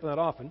doesn't happen that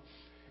often,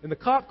 and the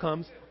cop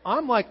comes,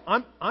 I'm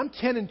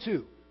 10 and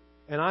 2,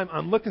 and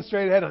I'm looking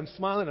straight ahead. I'm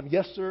smiling. I'm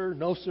yes sir,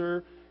 no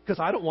sir, because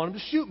I don't want him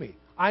to shoot me.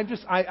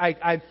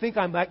 I think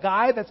I'm that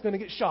guy that's going to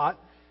get shot,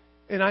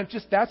 and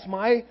that's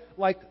my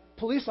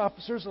police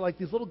officers are like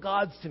these little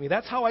gods to me.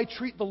 That's how I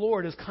treat the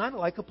Lord, is kind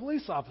of like a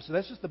police officer.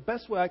 That's just the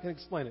best way I can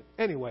explain it.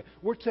 Anyway,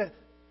 we're to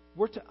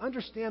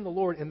understand the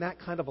Lord in that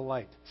kind of a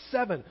light.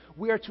 7,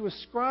 we are to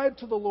ascribe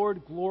to the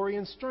Lord glory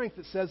and strength,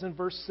 it says in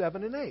verse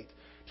 7 and 8.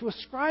 To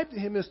ascribe to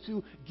Him is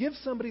to give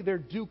somebody their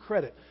due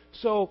credit.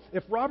 So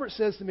if Robert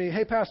says to me,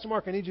 hey, Pastor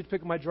Mark, I need you to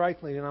pick up my dry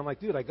cleaning, and I'm like,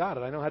 dude, I got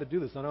it. I know how to do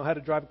this. I know how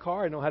to drive a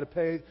car. I know how to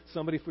pay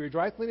somebody for your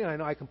dry cleaning. I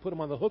know I can put them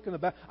on the hook in the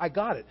back. I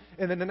got it.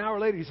 And then an hour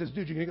later, he says,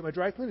 dude, you going to get my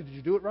dry cleaning? Did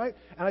you do it right?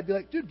 And I'd be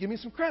like, dude, give me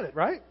some credit,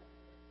 right?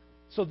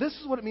 So this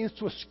is what it means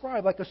to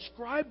ascribe.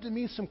 Ascribe to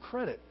me some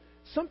credit.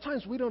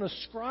 Sometimes we don't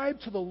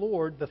ascribe to the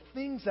Lord the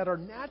things that are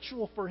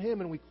natural for Him,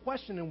 and we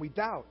question and we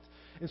doubt.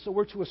 And so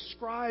we're to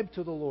ascribe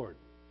to the Lord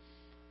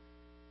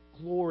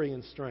glory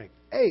and strength.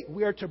 8,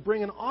 we are to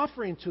bring an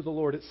offering to the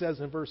Lord, it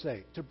says in verse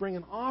 8. To bring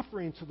an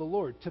offering to the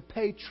Lord, to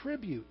pay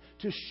tribute,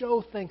 to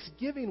show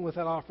thanksgiving with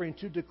that offering,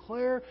 to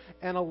declare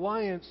an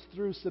alliance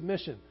through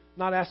submission.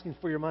 Not asking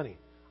for your money.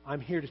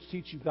 I'm here to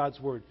teach you God's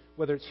Word.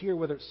 Whether it's here,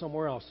 whether it's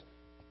somewhere else,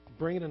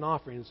 bringing an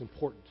offering is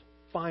important.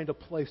 Find a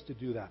place to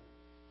do that.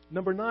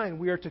 Number 9,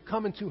 we are to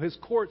come into His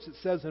courts, it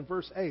says in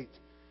verse 8.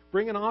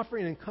 Bring an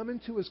offering and come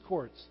into His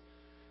courts.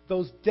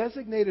 Those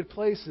designated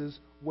places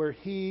where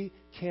He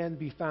can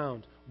be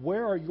found.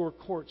 Where are your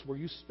courts where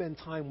you spend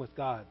time with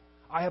God?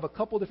 I have a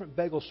couple different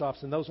bagel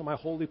shops, and those are my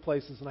holy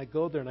places, and I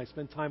go there and I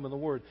spend time in the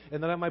Word.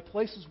 And then I have my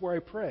places where I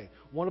pray.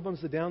 One of them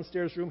is the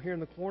downstairs room here in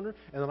the corner,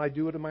 and then I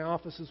do it in my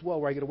office as well,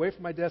 where I get away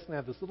from my desk and I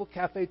have this little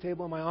cafe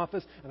table in my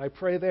office, and I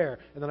pray there.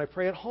 And then I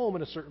pray at home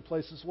in a certain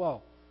place as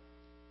well.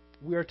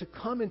 We are to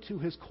come into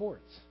His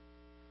courts.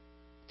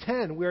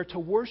 10, we are to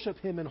worship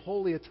Him in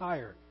holy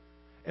attire.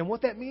 And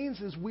what that means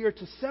is we are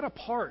to set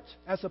apart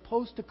as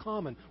opposed to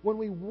common. When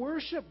we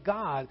worship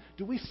God,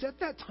 do we set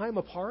that time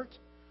apart,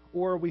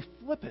 or are we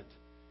flippant?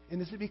 And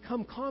does it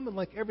become common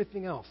like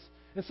everything else?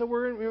 And so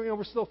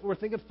we're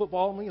thinking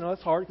football. And,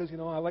 it's hard because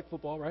I like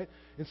football, right?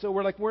 And so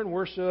we're in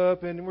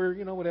worship and we're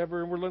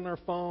whatever, and we're looking at our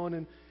phone,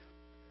 and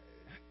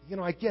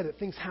I get it,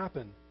 things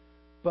happen,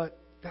 but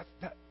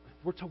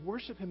we're to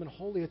worship Him in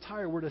holy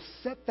attire. We're to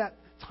set that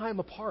time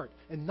apart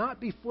and not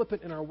be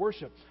flippant in our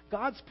worship.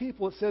 God's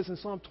people, it says in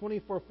Psalm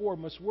 24:4,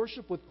 must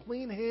worship with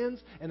clean hands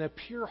and a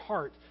pure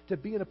heart, to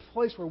be in a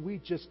place where we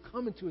just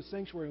come into a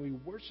sanctuary and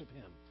we worship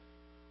Him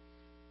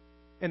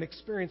and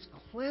experience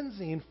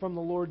cleansing from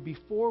the Lord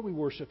before we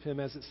worship Him,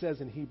 as it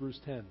says in Hebrews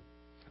 10.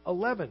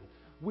 11,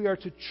 we are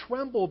to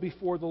tremble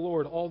before the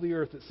Lord, all the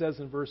earth, it says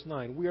in verse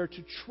 9. We are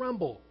to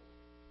tremble.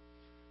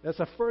 That's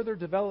a further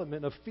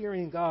development of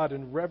fearing God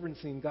and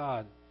reverencing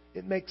God.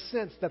 It makes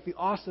sense that the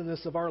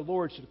awesomeness of our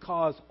Lord should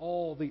cause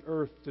all the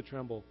earth to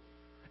tremble.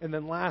 And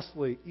then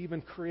lastly, even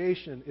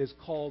creation is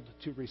called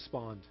to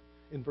respond.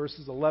 In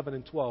verses 11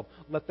 and 12,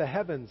 let the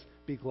heavens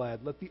be glad,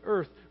 let the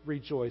earth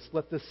rejoice,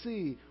 let the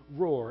sea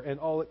roar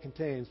and all it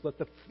contains, let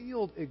the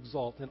field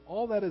exult and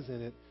all that is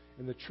in it,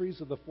 and the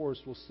trees of the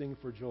forest will sing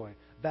for joy.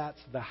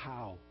 That's the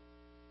how.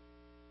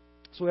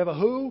 So we have a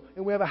who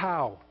and we have a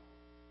how.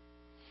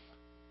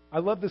 I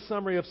love the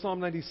summary of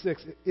Psalm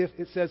 96.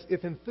 It says,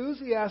 if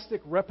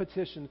enthusiastic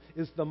repetition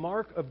is the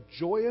mark of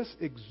joyous,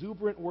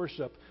 exuberant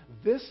worship,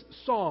 this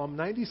Psalm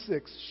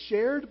 96,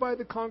 shared by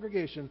the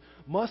congregation,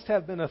 must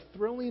have been a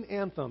thrilling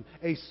anthem,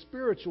 a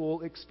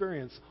spiritual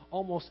experience.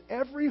 Almost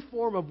every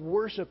form of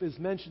worship is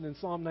mentioned in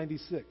Psalm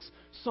 96.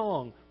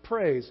 Song,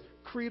 praise,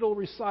 creedal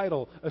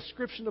recital,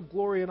 ascription of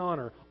glory and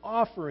honor,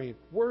 offering,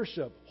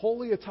 worship,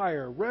 holy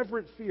attire,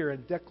 reverent fear,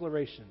 and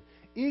declaration.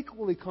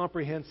 Equally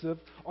comprehensive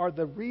are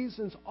the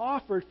reasons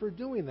offered for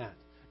doing that.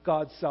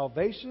 God's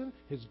salvation,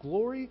 His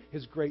glory,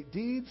 His great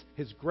deeds,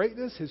 His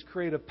greatness, His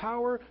creative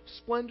power,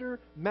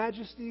 splendor,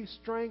 majesty,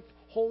 strength,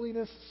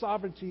 holiness,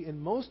 sovereignty,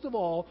 and most of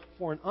all,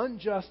 for an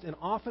unjust and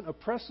often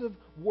oppressive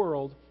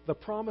world, the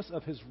promise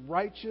of His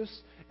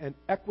righteous and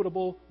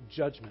equitable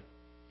judgment.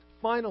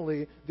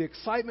 Finally, the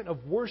excitement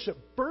of worship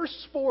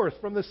bursts forth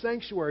from the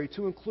sanctuary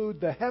to include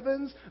the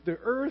heavens, the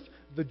earth,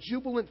 the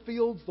jubilant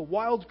fields, the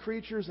wild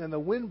creatures, and the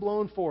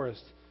wind-blown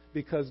forest,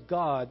 because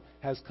God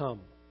has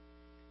come.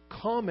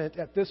 Comment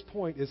at this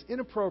point is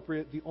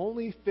inappropriate. The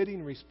only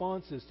fitting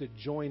response is to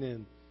join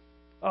in.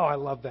 Oh, I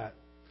love that.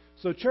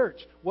 So,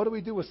 church, what do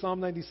we do with Psalm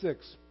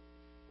 96?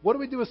 What do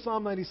we do with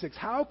Psalm 96?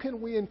 How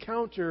can we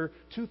encounter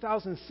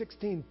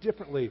 2016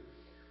 differently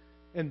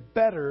and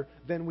better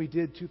than we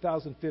did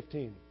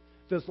 2015?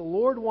 Does the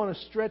Lord want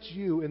to stretch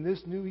you in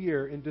this new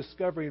year in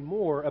discovering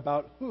more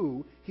about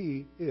who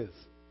He is?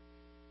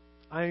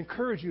 I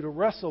encourage you to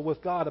wrestle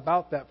with God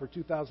about that for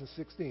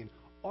 2016.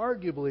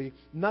 Arguably,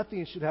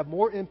 nothing should have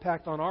more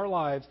impact on our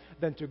lives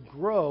than to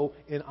grow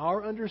in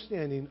our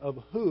understanding of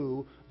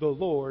who the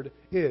Lord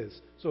is.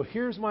 So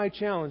here's my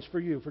challenge for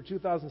you for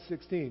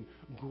 2016.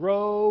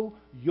 Grow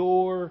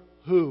your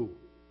who.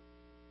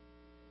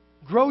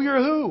 Grow your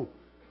who.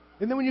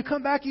 And then when you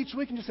come back each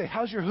week and just say,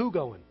 how's your who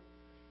going?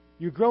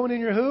 You're growing in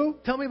your who?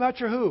 Tell me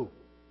about your who.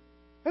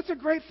 That's a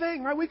great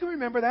thing, right? We can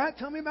remember that.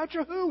 Tell me about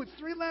your who. It's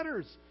 3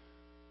 letters.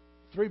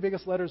 3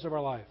 biggest letters of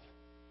our life.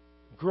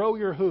 Grow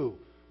your who.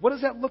 What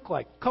does that look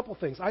like? A couple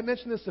things. I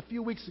mentioned this a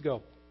few weeks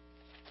ago.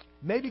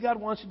 Maybe God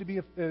wants you to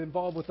be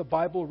involved with a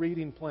Bible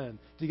reading plan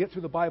to get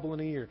through the Bible in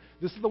a year.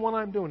 This is the one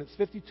I'm doing. It's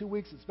 52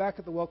 weeks. It's back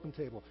at the welcome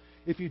table.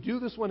 If you do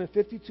this one in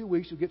 52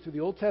 weeks, you'll get through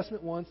the Old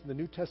Testament once and the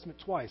New Testament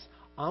twice.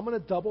 I'm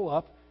going to double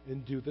up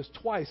and do this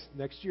twice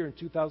next year in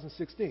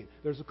 2016.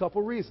 There's a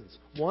couple reasons.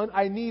 1,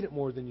 I need it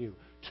more than you.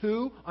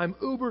 2, I'm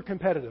uber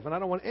competitive, and I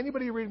don't want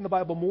anybody reading the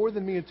Bible more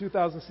than me in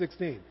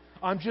 2016.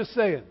 I'm just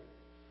saying.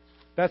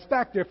 That's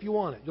back there if you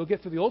want it. You'll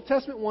get through the Old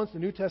Testament once, the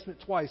New Testament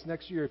twice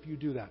next year if you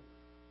do that.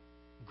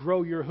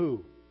 Grow your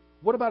who.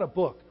 What about a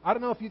book? I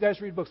don't know if you guys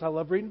read books. I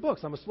love reading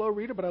books. I'm a slow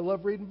reader, but I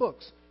love reading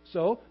books.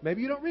 So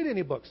maybe you don't read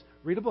any books.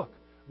 Read a book.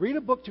 Read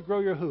a book to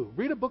grow your who.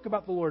 Read a book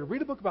about the Lord.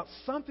 Read a book about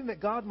something that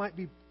God might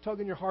be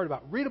tugging your heart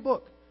about. Read a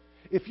book.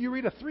 If you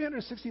read a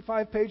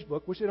 365-page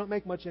book, which they don't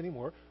make much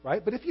anymore,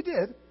 right? But if you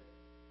did,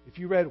 if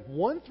you read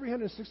one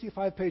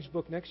 365-page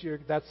book next year,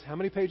 that's how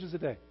many pages a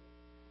day?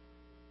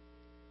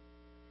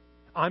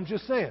 I'm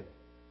just saying.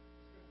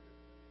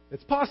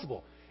 It's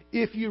possible.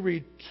 If you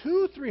read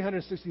 2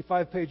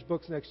 365-page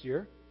books next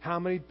year, how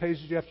many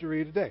pages do you have to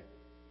read a day?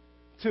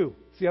 2.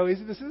 See how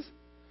easy this is?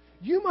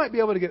 You might be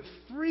able to get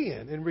 3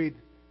 in and read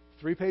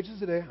 3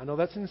 pages a day. I know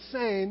that's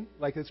insane,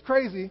 like it's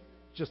crazy,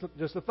 just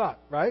a thought,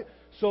 right?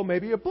 So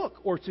maybe a book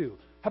or 2.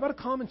 How about a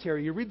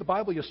commentary? You read the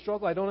Bible, you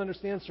struggle, I don't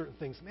understand certain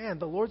things. Man,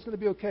 the Lord's going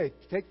to be okay.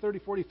 Take 30,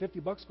 40, 50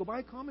 bucks, go buy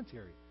a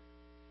commentary.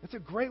 That's a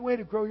great way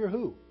to grow your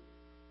who.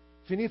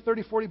 If you need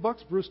 30, 40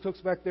 bucks, Bruce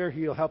Cook's back there.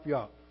 He'll help you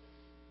out.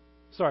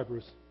 Sorry,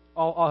 Bruce.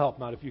 I'll help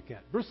him out if you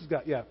can't. Bruce has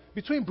got,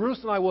 between Bruce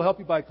and I, we'll help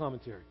you buy a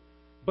commentary.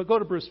 But go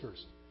to Bruce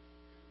first.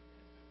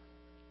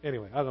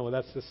 Anyway, I don't know.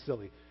 That's just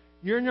silly.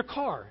 You're in your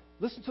car.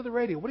 Listen to the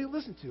radio. What do you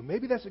listen to?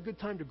 Maybe that's a good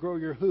time to grow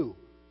your who,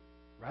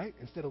 right?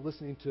 Instead of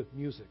listening to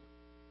music.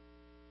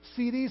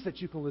 CDs that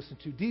you can listen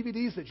to,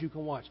 DVDs that you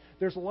can watch.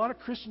 There's a lot of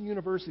Christian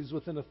universities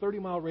within a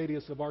 30-mile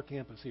radius of our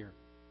campus here,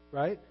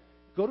 right?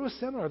 Go to a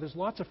seminar. There's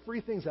lots of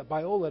free things at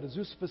Biola, at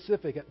Azusa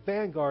Pacific, at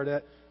Vanguard,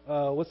 at,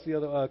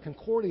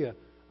 Concordia,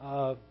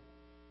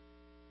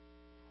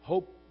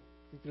 Hope.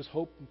 I think there's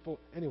Hope.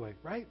 Anyway,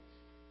 right?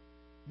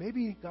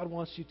 Maybe God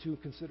wants you to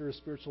consider a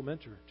spiritual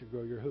mentor to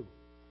grow your who.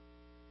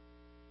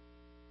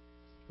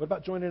 What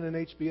about joining an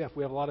HBF?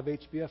 We have a lot of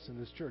HBFs in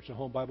this church, a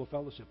home Bible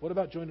fellowship. What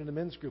about joining a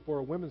men's group or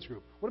a women's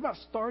group? What about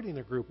starting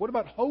a group? What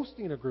about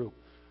hosting a group?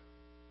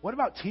 What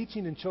about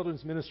teaching in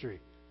children's ministry?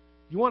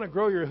 You want to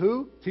grow your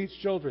who? Teach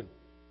children.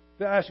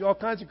 They'll ask you all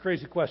kinds of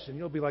crazy questions.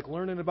 You'll be like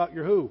learning about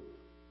your who.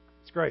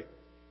 It's great.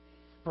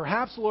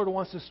 Perhaps the Lord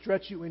wants to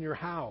stretch you in your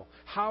how.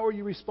 How are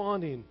you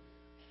responding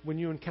when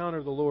you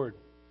encounter the Lord?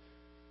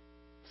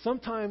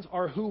 Sometimes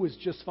our who is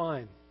just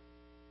fine.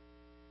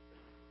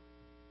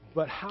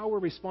 But how we're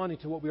responding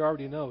to what we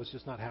already know is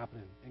just not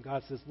happening. And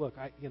God says, look,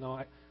 I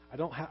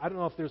don't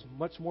know if there's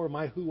much more of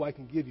my who I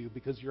can give you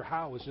because your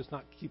how is just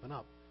not keeping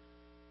up.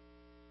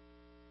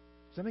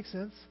 Does that make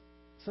sense?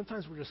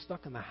 Sometimes we're just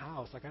stuck in the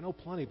how. It's like, I know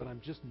plenty, but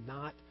I'm just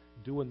not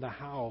doing the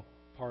how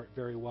part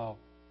very well.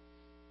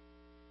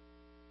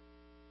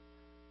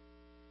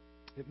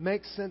 It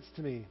makes sense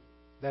to me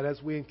that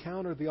as we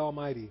encounter the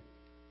Almighty,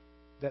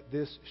 that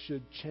this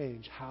should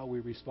change how we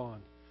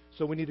respond.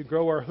 So we need to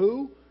grow our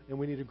who, and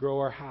we need to grow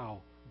our how.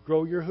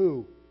 Grow your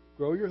who.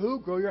 Grow your who,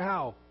 grow your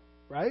how.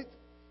 Right?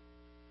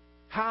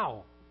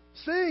 How?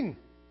 Sing.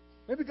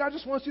 Maybe God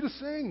just wants you to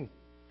sing.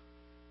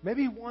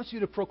 Maybe He wants you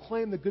to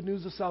proclaim the good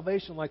news of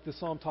salvation like this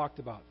psalm talked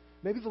about.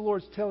 Maybe the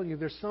Lord's telling you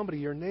there's somebody,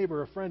 your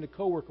neighbor, a friend, a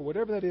coworker,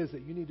 whatever that is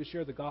that you need to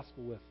share the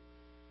gospel with.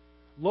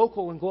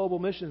 Local and global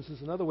missions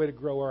is another way to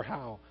grow our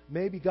how.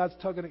 Maybe God's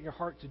tugging at your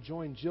heart to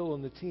join Jill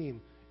and the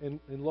team in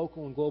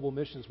local and global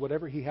missions,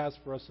 whatever He has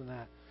for us in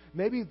that.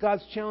 Maybe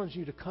God's challenged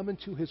you to come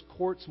into His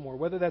courts more,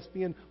 whether that's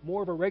being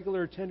more of a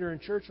regular attender in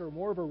church or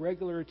more of a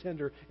regular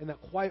attender in that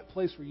quiet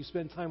place where you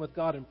spend time with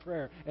God in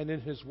prayer and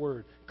in His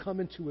Word. Come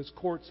into His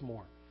courts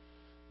more.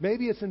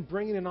 Maybe it's in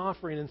bringing an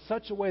offering in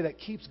such a way that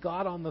keeps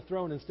God on the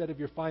throne instead of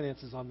your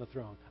finances on the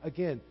throne.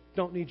 Again,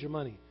 don't need your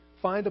money.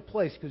 Find a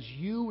place because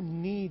you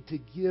need to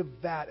give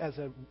that as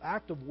an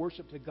act of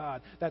worship to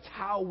God. That's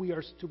how we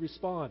are to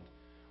respond.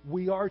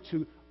 We are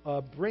to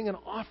bring an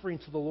offering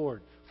to the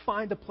Lord.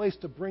 Find a place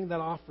to bring that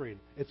offering.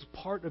 It's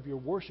part of your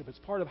worship. It's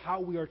part of how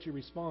we are to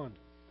respond.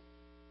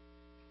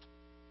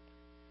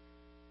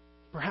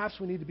 Perhaps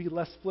we need to be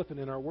less flippant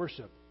in our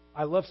worship.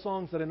 I love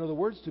songs that I know the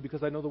words to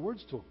because I know the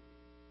words to them.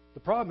 The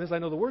problem is I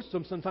know the words to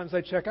them, sometimes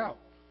I check out.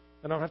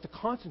 And I don't have to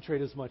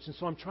concentrate as much. And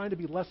so I'm trying to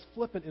be less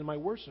flippant in my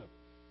worship.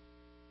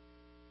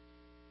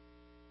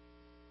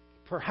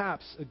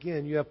 Perhaps,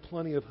 again, you have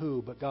plenty of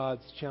who, but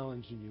God's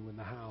challenging you in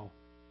the how.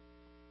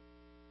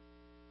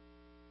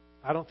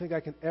 I don't think I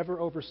can ever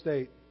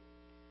overstate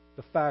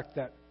the fact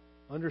that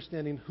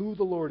understanding who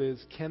the Lord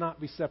is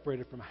cannot be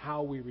separated from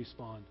how we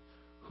respond.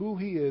 Who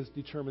He is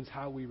determines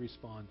how we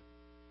respond.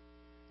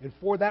 And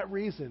for that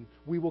reason,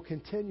 we will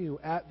continue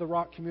at the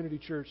Rock Community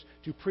Church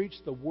to preach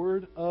the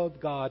Word of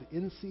God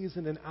in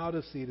season and out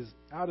of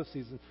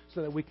season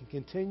so that we can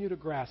continue to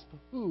grasp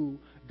who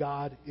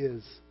God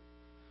is.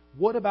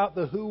 What about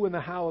the who and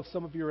the how of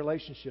some of your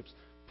relationships?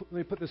 Let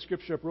me put this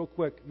scripture up real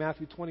quick.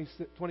 Matthew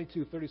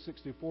 22,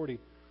 36 through 40.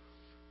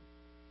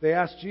 They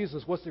asked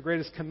Jesus, what's the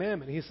greatest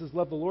commandment? He says,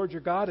 love the Lord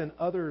your God and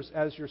others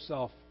as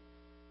yourself.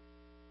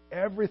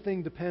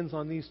 Everything depends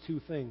on these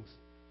two things.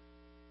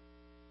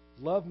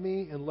 Love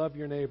me and love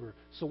your neighbor.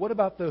 So what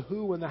about the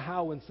who and the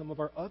how in some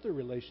of our other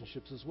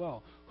relationships as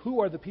well?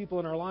 Who are the people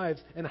in our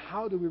lives and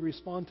how do we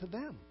respond to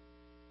them?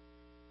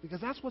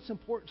 Because that's what's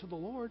important to the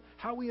Lord,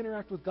 how we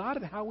interact with God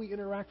and how we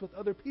interact with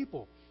other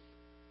people.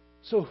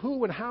 So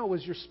who and how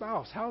is your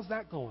spouse? How's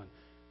that going?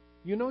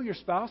 You know your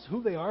spouse,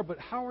 who they are, but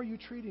how are you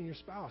treating your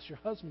spouse, your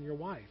husband, your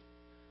wife?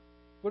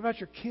 What about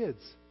your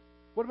kids?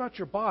 What about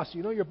your boss?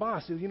 You know your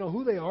boss. You know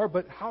who they are,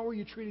 but how are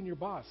you treating your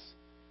boss?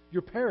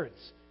 Your parents,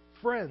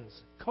 friends,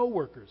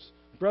 co-workers,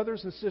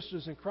 brothers and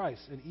sisters in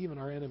Christ, and even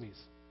our enemies.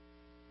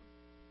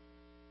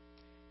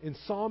 In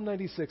Psalm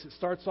 96, it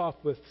starts off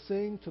with,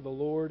 sing to the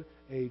Lord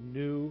a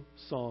new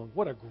song.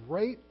 What a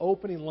great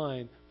opening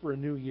line for a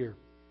new year.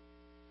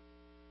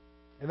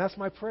 And that's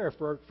my prayer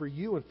for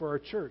you and for our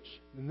church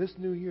in this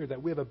new year,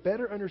 that we have a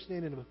better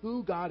understanding of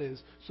who God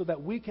is so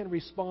that we can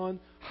respond.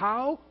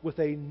 How? With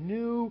a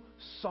new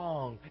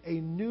song, a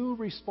new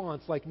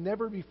response like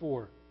never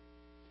before.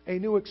 A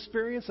new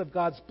experience of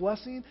God's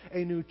blessing,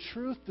 a new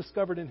truth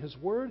discovered in His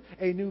Word,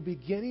 a new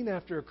beginning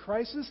after a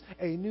crisis,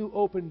 a new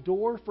open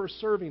door for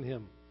serving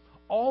Him.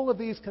 All of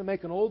these can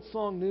make an old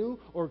song new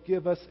or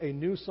give us a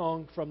new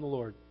song from the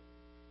Lord.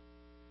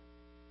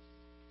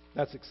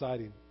 That's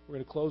exciting. We're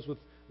going to close with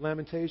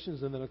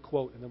Lamentations and then a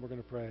quote, and then we're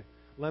going to pray.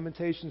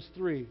 Lamentations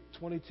 3,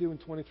 22 and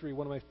 23,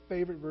 one of my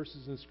favorite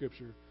verses in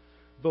Scripture.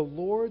 The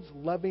Lord's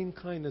loving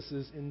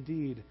kindnesses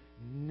indeed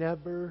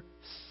never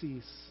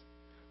cease,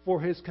 for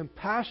His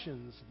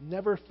compassions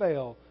never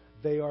fail.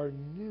 They are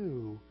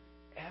new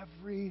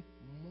every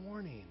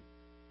morning.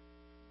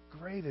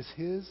 Great is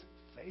His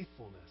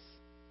faithfulness.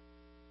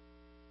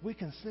 We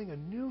can sing a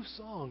new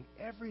song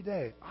every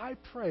day. I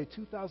pray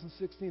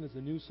 2016 is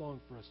a new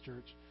song for us,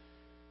 church.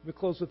 Let me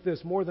close with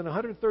this. More than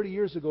 130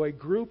 years ago, a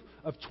group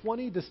of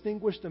 20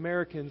 distinguished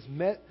Americans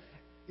met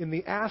in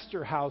the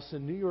Astor House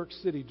in New York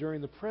City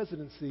during the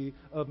presidency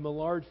of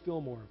Millard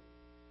Fillmore.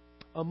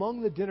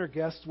 Among the dinner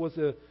guests was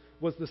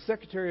the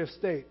Secretary of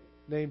State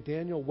named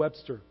Daniel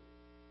Webster,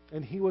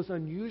 and he was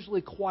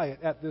unusually quiet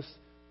at this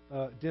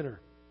dinner.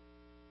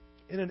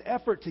 In an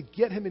effort to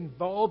get him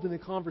involved in the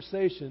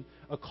conversation,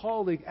 a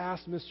colleague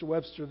asked Mr.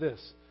 Webster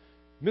this: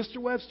 "Mr.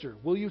 Webster,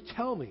 will you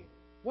tell me,"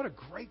 what a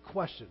great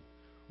question,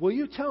 "will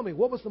you tell me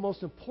what was the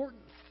most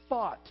important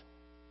thought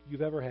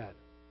you've ever had?"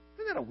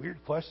 Isn't that a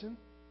weird question?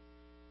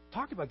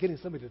 Talk about getting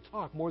somebody to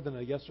talk more than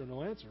a yes or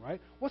no answer,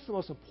 right? What's the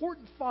most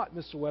important thought,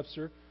 Mr.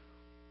 Webster,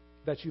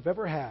 that you've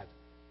ever had?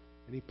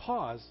 And he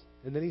paused,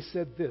 and then he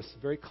said this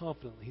very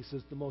confidently. He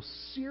says, "The most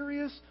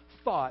serious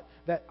thought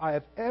that I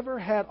have ever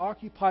had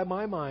occupy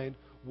my mind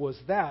was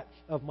that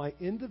of my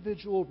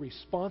individual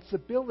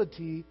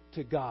responsibility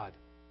to God."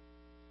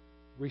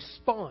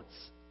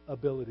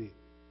 Responsibility.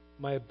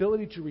 My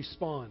ability to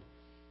respond.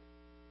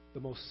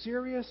 The most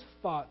serious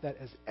thought that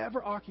has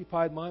ever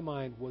occupied my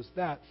mind was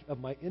that of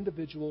my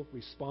individual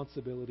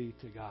responsibility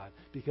to God,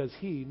 because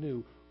he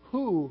knew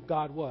who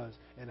God was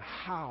and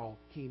how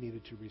he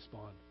needed to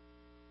respond.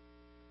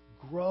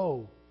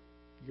 Grow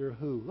your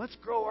who. Let's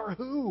grow our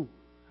who.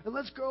 And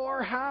let's grow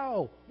our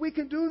how. We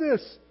can do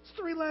this. It's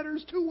 3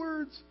 letters, 2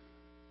 words.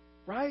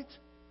 Right?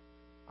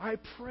 I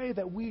pray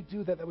that we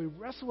do that we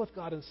wrestle with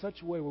God in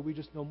such a way where we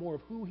just know more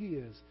of who he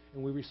is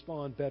and we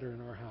respond better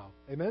in our how.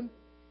 Amen?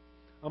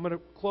 I'm going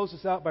to close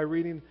this out by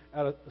reading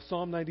out of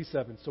Psalm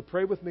 97. So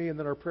pray with me, and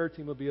then our prayer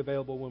team will be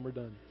available when we're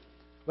done.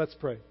 Let's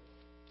pray.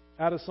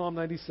 Out of Psalm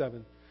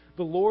 97.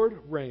 The Lord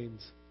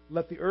reigns.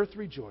 Let the earth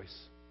rejoice.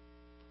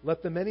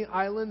 Let the many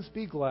islands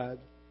be glad.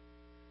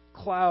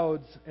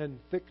 Clouds and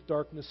thick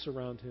darkness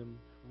surround him.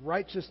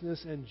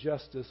 Righteousness and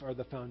justice are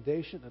the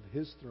foundation of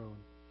his throne.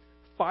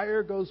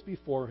 Fire goes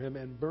before him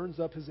and burns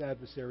up his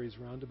adversaries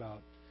round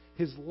about.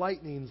 His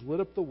lightnings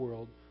lit up the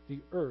world. The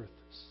earth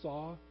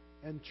saw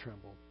and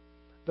trembled.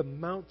 The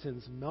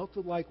mountains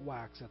melted like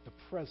wax at the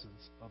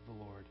presence of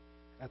the Lord,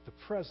 at the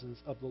presence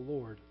of the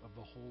Lord of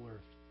the whole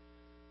earth.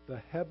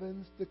 The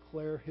heavens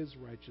declare his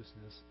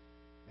righteousness,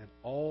 and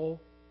all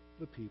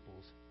the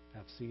peoples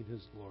have seen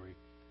his glory.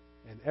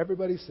 And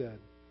everybody said,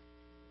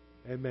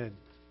 Amen.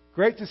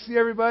 Great to see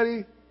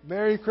everybody.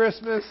 Merry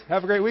Christmas.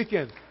 Have a great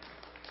weekend.